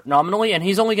won't start nominally, and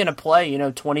he's only going to play,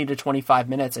 20 to 25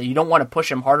 minutes. And you don't want to push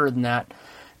him harder than that.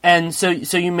 And so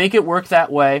you make it work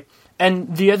that way.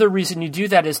 And the other reason you do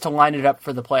that is to line it up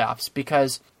for the playoffs,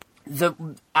 because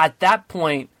at that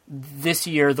point, this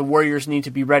year, the Warriors need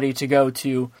to be ready to go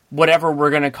to whatever we're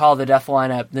going to call the death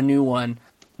lineup, the new one.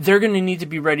 They're going to need to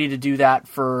be ready to do that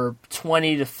for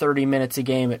 20 to 30 minutes a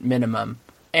game at minimum.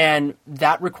 And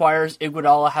that requires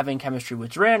Iguodala having chemistry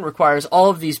with Durant, requires all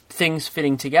of these things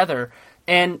fitting together.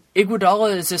 And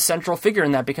Iguodala is a central figure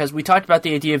in that, because we talked about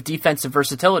the idea of defensive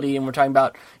versatility, and we're talking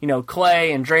about,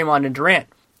 Clay and Draymond and Durant.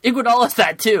 Iguodala's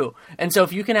that too. And so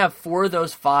if you can have 4 of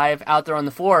those 5 out there on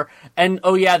the floor, and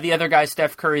the other guy,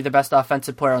 Steph Curry, the best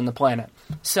offensive player on the planet.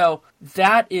 So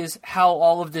that is how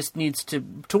all of this needs to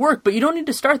work. But you don't need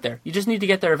to start there. You just need to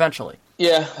get there eventually.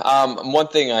 Yeah. One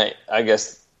thing I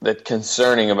guess that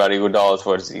concerning about Iguodala is,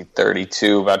 what is he,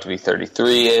 32, about to be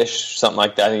 33-ish, something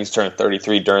like that. I think he's turned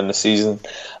 33 during the season.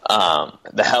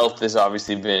 The health has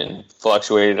obviously been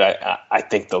fluctuated. I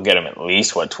think they'll get him at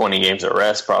least, 20 games of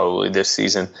rest probably this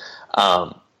season.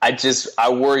 I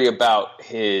worry about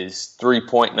his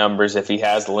 3-point numbers if he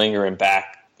has lingering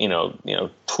back,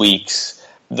 tweaks.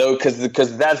 Though,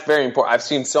 because that's very important. I've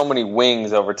seen so many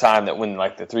wings over time that when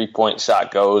the 3-point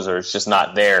shot goes or it's just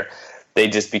not there, they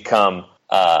just become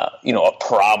a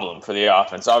problem for the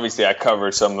offense. Obviously, I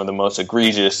covered some of the most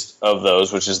egregious of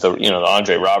those, which is the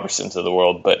Andre Robertsons of the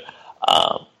world. But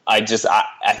I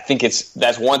think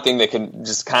that's one thing that can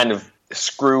just kind of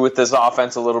screw with this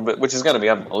offense a little bit, which is going to be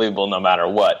unbelievable no matter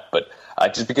what. But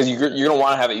just because you're going to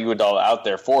want to have Iguodala out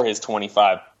there for his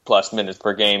 25-plus minutes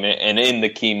per game, and in the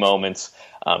key moments,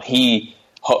 he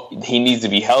needs to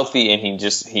be healthy, and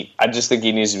I just think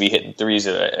he needs to be hitting threes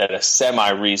at a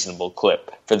semi-reasonable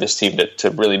clip for this team to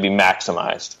really be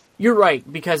maximized. You're right,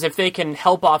 because if they can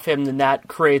help off him, then that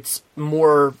creates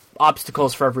more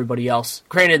obstacles for everybody else.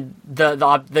 Granted,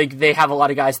 they have a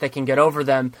lot of guys that can get over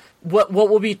them. What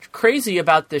will be crazy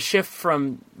about the shift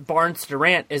from Barnes to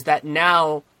Durant is that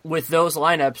now, with those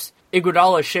lineups,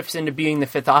 Iguodala shifts into being the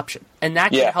 5th option, and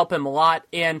that can help him a lot.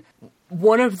 And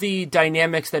one of the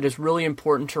dynamics that is really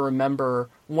important to remember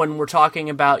when we're talking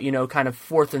about, kind of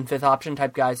 4th and 5th option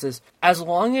type guys is, as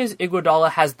long as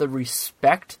Iguodala has the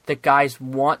respect that guys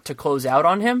want to close out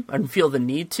on him and feel the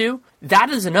need to, that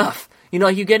is enough.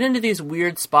 You get into these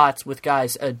weird spots with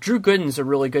guys. Drew Gooden's a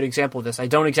really good example of this. I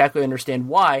don't exactly understand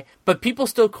why, but people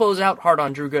still close out hard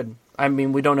on Drew Gooden. I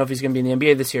mean, we don't know if he's going to be in the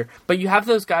NBA this year. But you have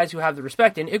those guys who have the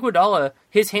respect. And Iguodala,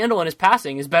 his handle and his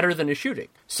passing is better than his shooting.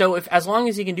 So as long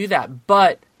as he can do that.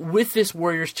 But with this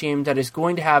Warriors team that is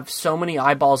going to have so many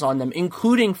eyeballs on them,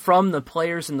 including from the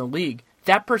players in the league,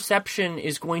 that perception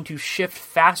is going to shift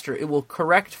faster. It will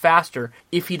correct faster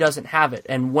if he doesn't have it.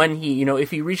 And when he, if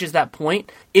he reaches that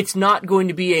point, it's not going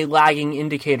to be a lagging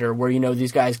indicator where,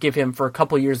 these guys give him for a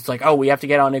couple years. It's like, oh, we have to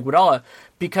get on Iguodala,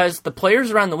 because the players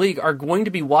around the league are going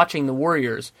to be watching the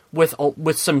Warriors with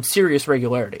some serious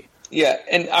regularity. Yeah,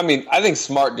 and I mean, I think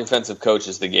smart defensive coach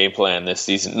is the game plan this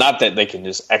season. Not that they can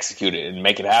just execute it and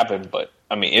make it happen, but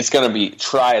I mean, it's going to be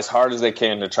try as hard as they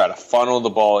can to try to funnel the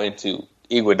ball into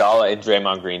Iguodala and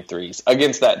Draymond Green threes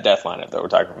against that death lineup that we're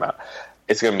talking about.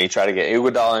 It's going to be try to get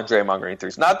Iguodala and Draymond Green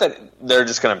threes. Not that they're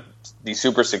just going to be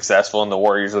super successful and the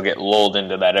Warriors will get lulled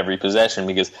into that every possession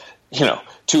because,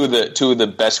 two of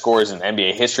the best scorers in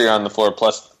NBA history are on the floor,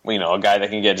 plus, a guy that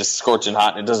can get just scorching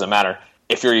hot, and it doesn't matter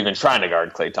if you're even trying to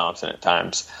guard Klay Thompson at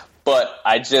times. But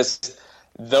I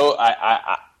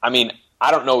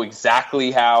don't know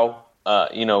exactly how,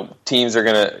 teams are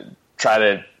going to try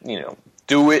to,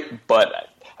 do it, but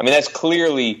I mean, that's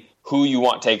clearly who you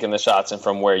want taking the shots and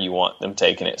from where you want them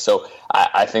taking it. So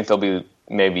I think there'll be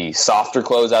maybe softer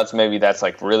closeouts. Maybe that's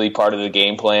like really part of the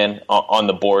game plan on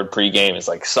the board pregame. It's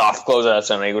like soft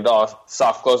closeouts on Iguodala,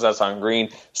 soft closeouts on Green.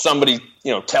 Somebody,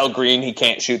 tell Green he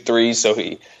can't shoot threes, so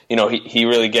he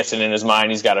really gets it in his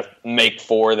mind. He's got to make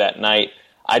 4 that night.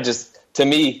 To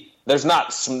me, there's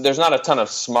not a ton of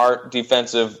smart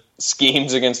defensive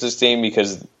schemes against this team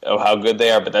because of how good they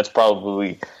are, but that's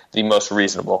probably the most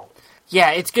reasonable.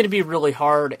 Yeah, it's going to be really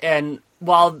hard, and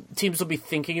while teams will be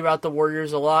thinking about the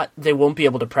Warriors a lot, they won't be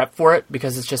able to prep for it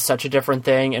because it's just such a different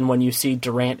thing, and when you see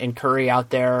Durant and Curry out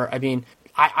there, I mean,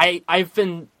 I've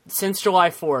been, since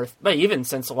July 4th, but even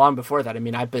since long before that, I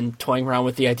mean, I've been toying around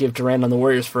with the idea of Durant on the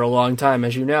Warriors for a long time,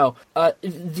 as you know.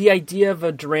 The idea of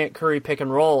a Durant-Curry pick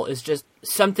and roll is just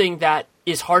something that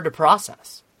is hard to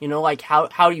process. Like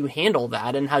how do you handle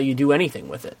that and how you do anything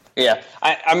with it? Yeah,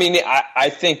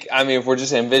 I think if we're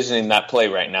just envisioning that play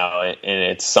right now, and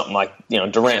it's something like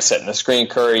Durant setting the screen,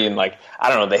 Curry, and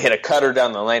they hit a cutter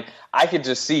down the lane. I could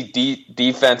just see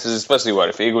defenses, especially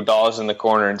if Iguodala's in the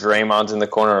corner and Draymond's in the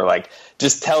corner,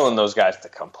 just telling those guys to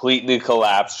completely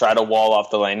collapse, try to wall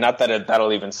off the lane. Not that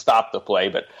that'll even stop the play,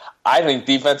 but I think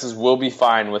defenses will be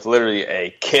fine with literally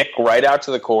a kick right out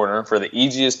to the corner for the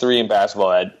easiest 3 in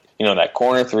basketball at that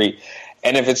corner 3.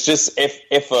 And if it's just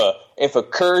if a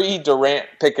Curry Durant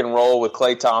pick and roll with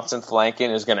Klay Thompson flanking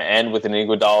is going to end with an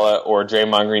Iguodala or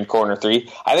Draymond Green corner 3,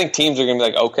 I think teams are going to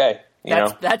be like, okay,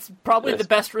 that's probably the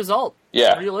best result.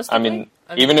 Yeah, realistically.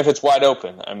 Even if it's wide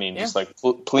open, just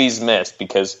please miss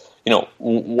because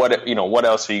what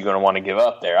else are you going to want to give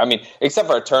up there? Except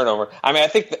for a turnover. I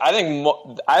think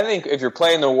if you're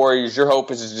playing the Warriors, your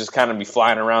hope is to just kind of be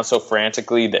flying around so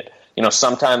frantically that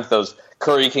sometimes those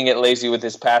Curry can get lazy with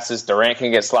his passes, Durant can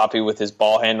get sloppy with his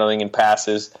ball handling and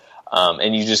passes,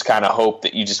 and you just kind of hope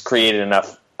that you just created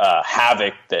enough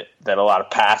havoc that a lot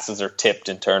of passes are tipped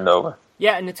and turned over.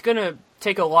 Yeah, and it's going to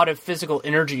take a lot of physical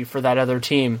energy for that other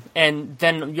team, and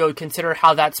then you'll consider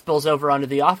how that spills over onto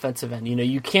the offensive end.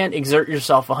 You can't exert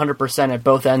yourself 100% at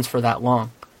both ends for that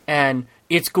long, and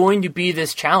it's going to be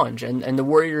this challenge, and the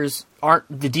Warriors aren't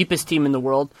the deepest team in the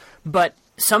world, but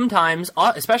sometimes,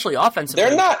 especially offensively,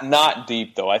 they're not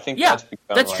deep though. I think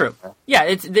that's true.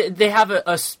 Yeah, they have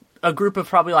a group of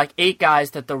probably 8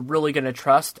 guys that they're really going to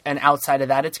trust, and outside of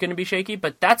that, it's going to be shaky.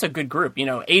 But that's a good group.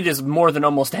 8 is more than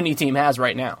almost any team has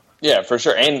right now. Yeah, for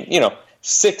sure. And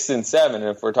 6 and 7,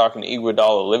 if we're talking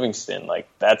Iguodala, Livingston,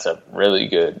 that's a really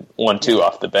good 1-2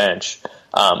 off the bench.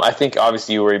 I think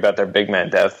obviously you worry about their big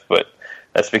man depth, but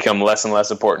that's become less and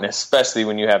less important, especially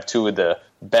when you have 2 of the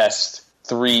best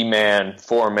 3-man,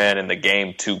 4-man in the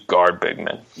game to guard big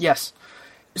men. Yes.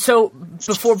 So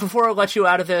before I let you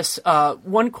out of this,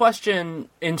 one question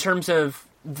in terms of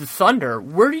the Thunder,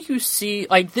 where do you see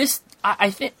this? I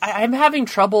think I'm having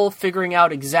trouble figuring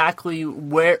out exactly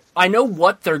where. I know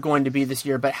what they're going to be this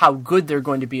year, but how good they're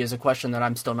going to be is a question that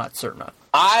I'm still not certain of.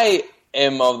 I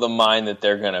am of the mind that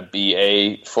they're going to be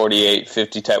a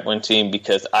 48-50 type win team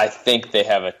because I think they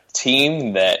have a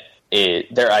team that.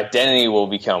 Their identity will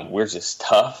become, we're just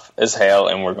tough as hell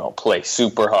and we're going to play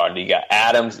super hard. You got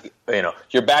Adams,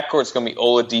 your backcourt's going to be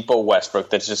Oladipo, Westbrook.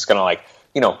 That's just going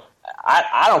to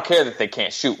I don't care that they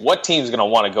can't shoot. What team's going to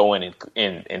want to go in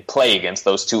and play against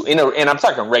those two? And I'm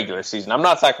talking regular season. I'm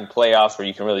not talking playoffs where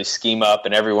you can really scheme up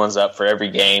and everyone's up for every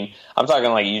game. I'm talking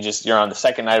you're on the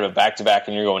second night of a back-to-back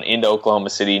and you're going into Oklahoma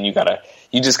City and you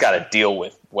just got to deal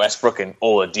with Westbrook and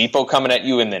Oladipo coming at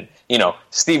you, and then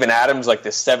Steven Adams,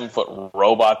 this 7-foot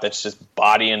robot that's just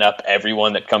bodying up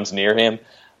everyone that comes near him.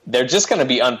 They're just going to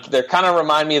be they're kind of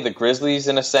remind me of the Grizzlies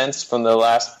in a sense from the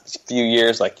last few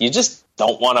years. You just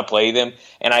don't want to play them,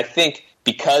 and I think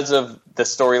because of the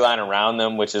storyline around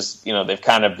them, which is they've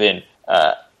kind of been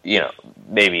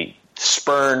maybe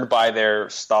spurned by their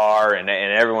star, and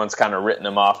everyone's kind of written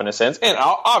them off in a sense. And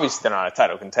obviously they're not a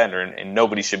title contender, and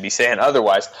nobody should be saying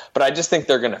otherwise. But I just think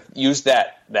they're going to use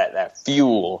that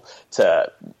fuel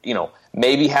to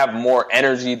maybe have more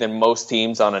energy than most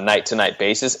teams on a night-to-night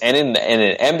basis. And in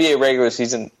an NBA regular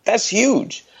season, that's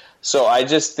huge. So I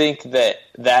just think that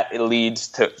leads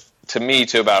to me,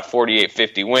 to about 48,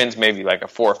 50 wins, maybe like a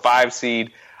 4 or 5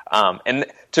 seed. And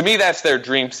to me, that's their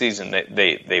dream season.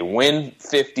 They win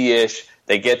 50-ish,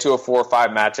 they get to a 4 or 5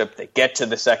 matchup, they get to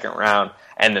the second round,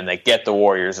 and then they get the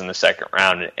Warriors in the second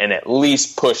round and at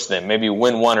least push them. Maybe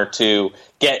win 1 or 2,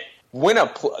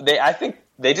 I think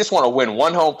they just want to win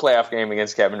one home playoff game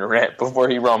against Kevin Durant before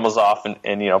he rumbles off and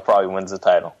probably wins the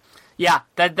title. Yeah,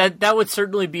 that would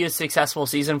certainly be a successful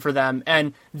season for them.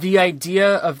 And the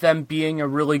idea of them being a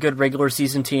really good regular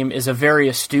season team is a very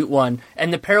astute one.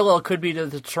 And the parallel could be to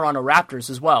the Toronto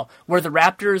Raptors as well, where the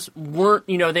Raptors weren't,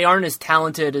 they aren't as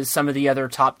talented as some of the other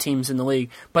top teams in the league,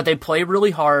 but they play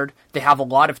really hard. They have a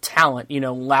lot of talent.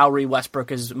 Lowry,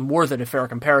 Westbrook is more than a fair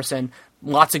comparison.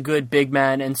 Lots of good big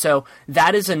men, and so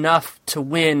that is enough to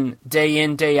win day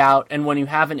in, day out, and when you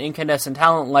have an incandescent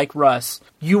talent like Russ,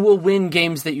 you will win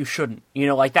games that you shouldn't.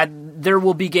 Like that, there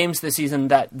will be games this season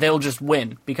that they'll just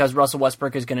win because Russell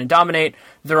Westbrook is going to dominate.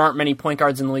 There aren't many point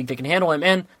guards in the league that can handle him,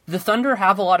 and the Thunder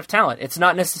have a lot of talent. It's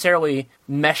not necessarily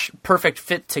perfect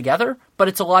fit together, but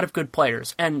it's a lot of good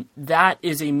players, and that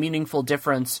is a meaningful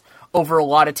difference over a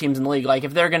lot of teams in the league. Like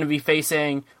if they're going to be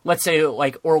facing, let's say,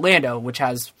 like Orlando, which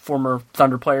has former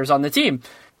Thunder players on the team,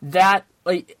 that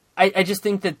I just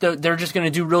think that they're just going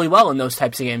to do really well in those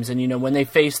types of games. And, when they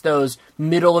face those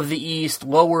middle of the East,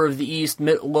 lower of the East,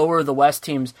 lower of the West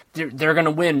teams, they're going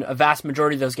to win a vast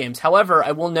majority of those games. However,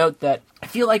 I will note that I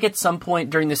feel like at some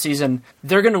point during the season,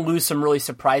 they're going to lose some really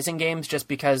surprising games just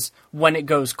because when it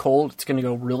goes cold, it's going to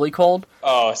go really cold.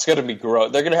 Oh, it's going to be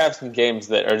gross. They're going to have some games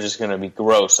that are just going to be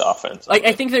gross offense.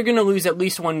 I think they're going to lose at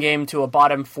least one game to a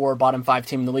bottom 4, bottom 5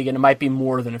 team in the league, and it might be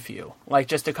more than a few. Like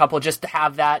just a couple, just to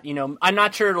have that, I'm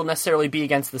not sure it'll necessarily be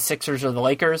against the Sixers or the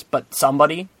Lakers, but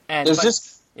somebody.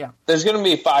 There's going to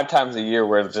be 5 times a year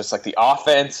where just like the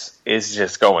offense is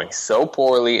just going so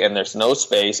poorly and there's no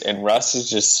space, and Russ is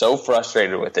just so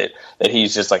frustrated with it that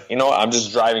he's just like, I'm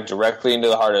just driving directly into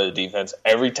the heart of the defense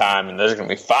every time, and there's going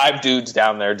to be 5 dudes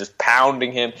down there just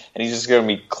pounding him, and he's just going to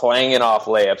be clanging off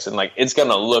layups, and like it's going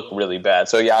to look really bad.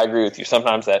 So yeah, I agree with you.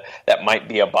 Sometimes that might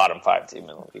be a bottom 5 team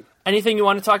in the league. Anything you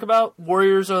want to talk about,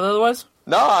 Warriors or otherwise?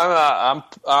 No,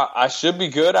 I should be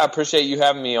good. I appreciate you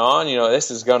having me on. This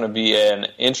is going to be an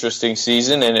interesting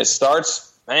season, and it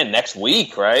starts, next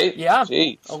week, right? Yeah,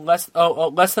 less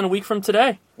than a week from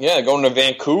today. Yeah, going to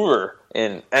Vancouver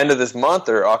in end of this month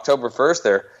or October 1st.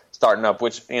 They're starting up.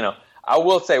 Which I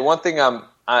will say one thing.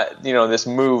 This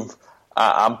move.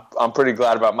 I'm pretty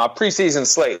glad about. My preseason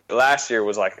slate last year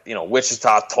was like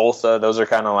Wichita, Tulsa. Those are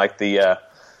kind of like the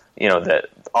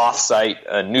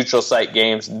off-site, neutral site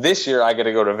games. This year, I got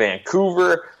to go to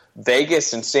Vancouver,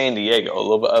 Vegas, and San Diego. A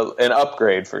little bit, an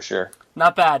upgrade for sure.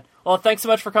 Not bad. Well, thanks so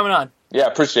much for coming on. Yeah,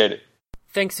 appreciate it.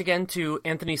 Thanks again to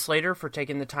Anthony Slater for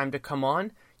taking the time to come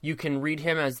on. You can read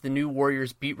him as the new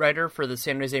Warriors beat writer for the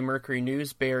San Jose Mercury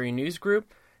News Bay Area News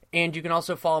Group. And you can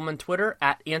also follow him on Twitter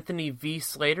at Anthony V.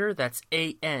 Slater. That's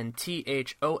ANTHONYV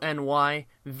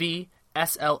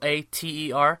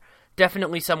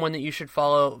Definitely someone that you should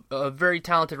follow, a very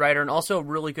talented writer and also a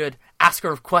really good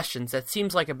asker of questions. That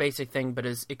seems like a basic thing, but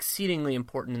is exceedingly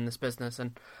important in this business.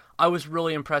 And I was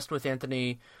really impressed with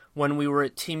Anthony when we were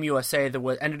at Team USA.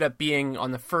 That ended up being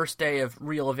on the first day of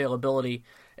real availability.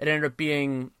 It ended up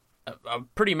being a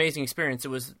pretty amazing experience.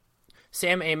 It was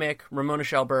Sam Amick, Ramona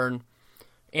Shelburne,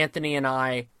 Anthony, and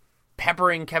I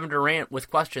peppering Kevin Durant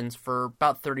with questions for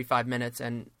about 35 minutes.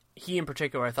 And he in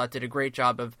particular, I thought, did a great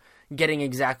job of getting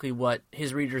exactly what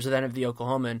his readers then of the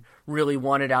Oklahoman really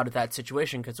wanted out of that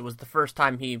situation, because it was the first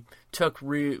time he took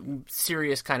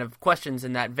serious kind of questions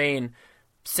in that vein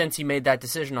since he made that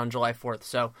decision on July 4th.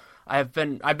 So I've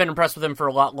been impressed with him for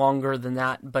a lot longer than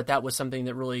that, but that was something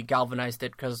that really galvanized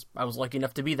it because I was lucky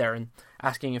enough to be there and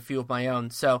asking a few of my own.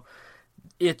 So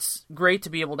it's great to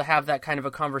be able to have that kind of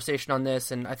a conversation on this,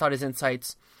 and I thought his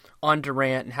insights on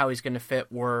Durant and how he's going to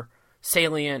fit were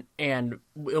salient, and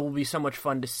it will be so much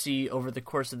fun to see over the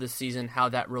course of this season how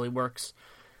that really works.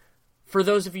 For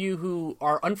those of you who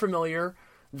are unfamiliar,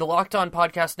 the Locked On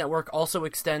Podcast Network also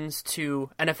extends to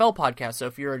NFL podcasts. So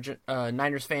if you're a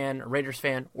Niners fan, a Raiders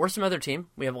fan, or some other team,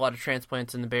 we have a lot of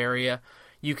transplants in the Bay Area,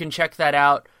 you can check that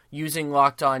out using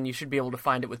Locked On. You should be able to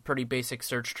find it with pretty basic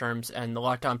search terms, and the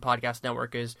Locked On Podcast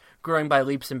Network is growing by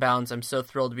leaps and bounds. I'm so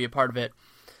thrilled to be a part of it.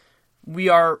 We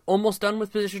are almost done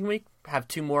with Position Week. Have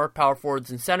 2 more power forwards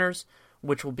and centers,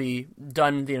 which will be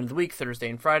done at the end of the week, Thursday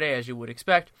and Friday, as you would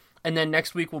expect. And then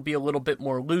next week will be a little bit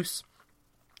more loose.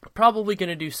 Probably going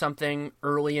to do something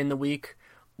early in the week.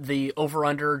 The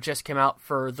over-under just came out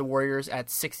for the Warriors at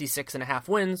 66.5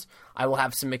 wins. I will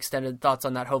have some extended thoughts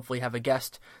on that, hopefully have a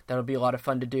guest. That'll be a lot of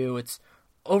fun to do. It's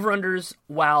over-unders,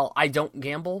 while I don't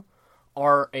gamble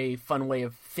are a fun way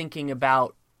of thinking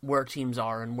about where teams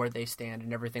are and where they stand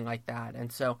and everything like that.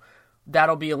 And so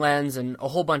that'll be a lens and a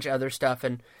whole bunch of other stuff.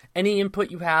 And any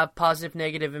input you have, positive,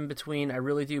 negative, in between, I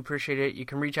really do appreciate it. You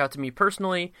can reach out to me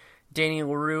personally, Danny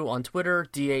Leroux on Twitter,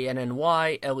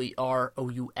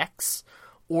 DannyLeroux,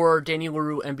 or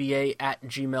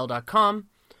DannyLerouxNBA@gmail.com.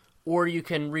 Or you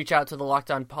can reach out to the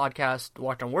Locked On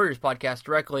Warriors podcast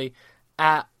directly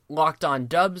at Locked On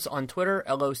Dubs on Twitter,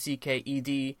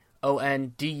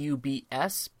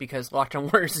 LOCKEDONDUBS, because Locked On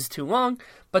Warriors is too long,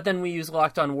 but then we use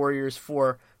Locked On Warriors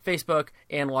for Facebook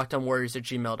and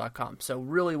LockedOnWarriors@gmail.com. So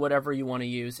really whatever you want to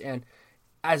use. And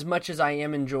as much as I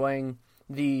am enjoying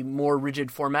the more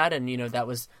rigid format, and that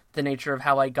was the nature of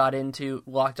how I got into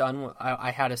Locked On,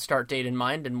 I had a start date in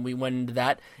mind and we went into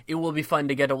that. It will be fun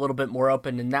to get a little bit more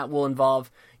open, and that will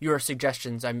involve your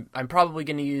suggestions. I'm probably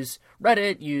going to use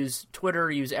Reddit, use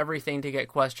Twitter, use everything to get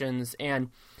questions, and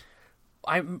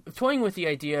I'm toying with the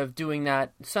idea of doing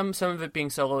that, some of it being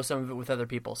solo, some of it with other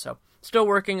people. So still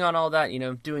working on all that.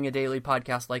 Doing a daily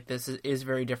podcast like this is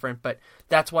very different, but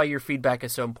that's why your feedback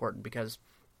is so important, because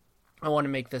I want to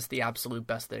make this the absolute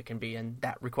best that it can be, and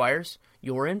that requires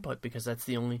your input, because that's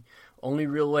the only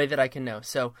real way that I can know.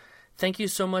 So thank you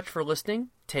so much for listening.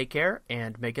 Take care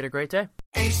and make it a great day.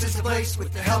 Ace is the place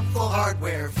with the helpful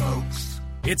hardware, folks.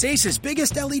 It's Ace's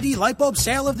biggest LED light bulb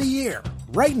sale of the year.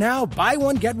 Right now, buy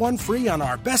one, get one free on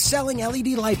our best-selling LED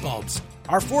light bulbs.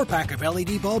 Our 4-pack of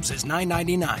LED bulbs is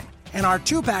 $9.99, and our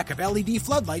 2-pack of LED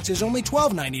floodlights is only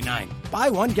 $12.99. Buy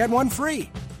one, get one free.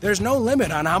 There's no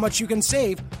limit on how much you can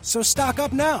save, so stock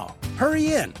up now.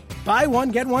 Hurry in. Buy one,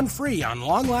 get one free on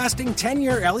long-lasting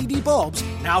 10-year LED bulbs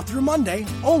now through Monday,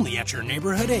 only at your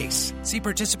neighborhood Ace. See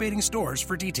participating stores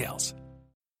for details.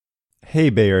 Hey,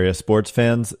 Bay Area sports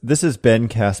fans. This is Ben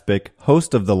Kaspick,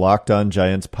 host of the Locked On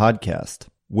Giants podcast,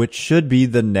 which should be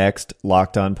the next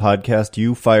Locked On podcast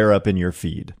you fire up in your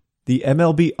feed. The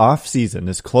MLB offseason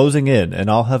is closing in, and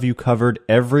I'll have you covered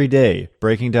every day,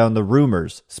 breaking down the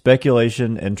rumors,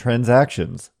 speculation, and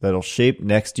transactions that'll shape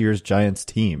next year's Giants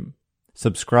team.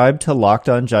 Subscribe to Locked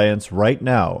On Giants right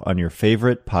now on your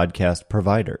favorite podcast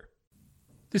provider.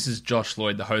 This is Josh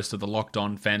Lloyd, the host of the Locked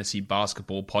On Fantasy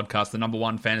Basketball Podcast, the number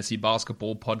one fantasy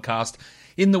basketball podcast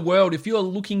in the world. If you're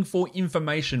looking for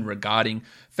information regarding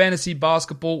fantasy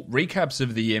basketball, recaps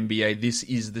of the NBA, this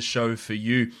is the show for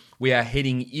you. We are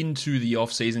heading into the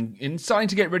offseason and starting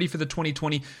to get ready for the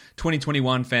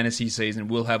 2020-2021 fantasy season.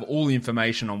 We'll have all the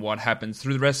information on what happens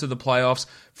through the rest of the playoffs,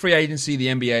 free agency, the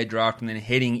NBA draft, and then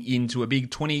heading into a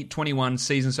big 2021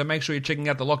 season. So make sure you're checking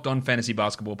out the Locked On Fantasy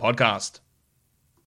Basketball Podcast.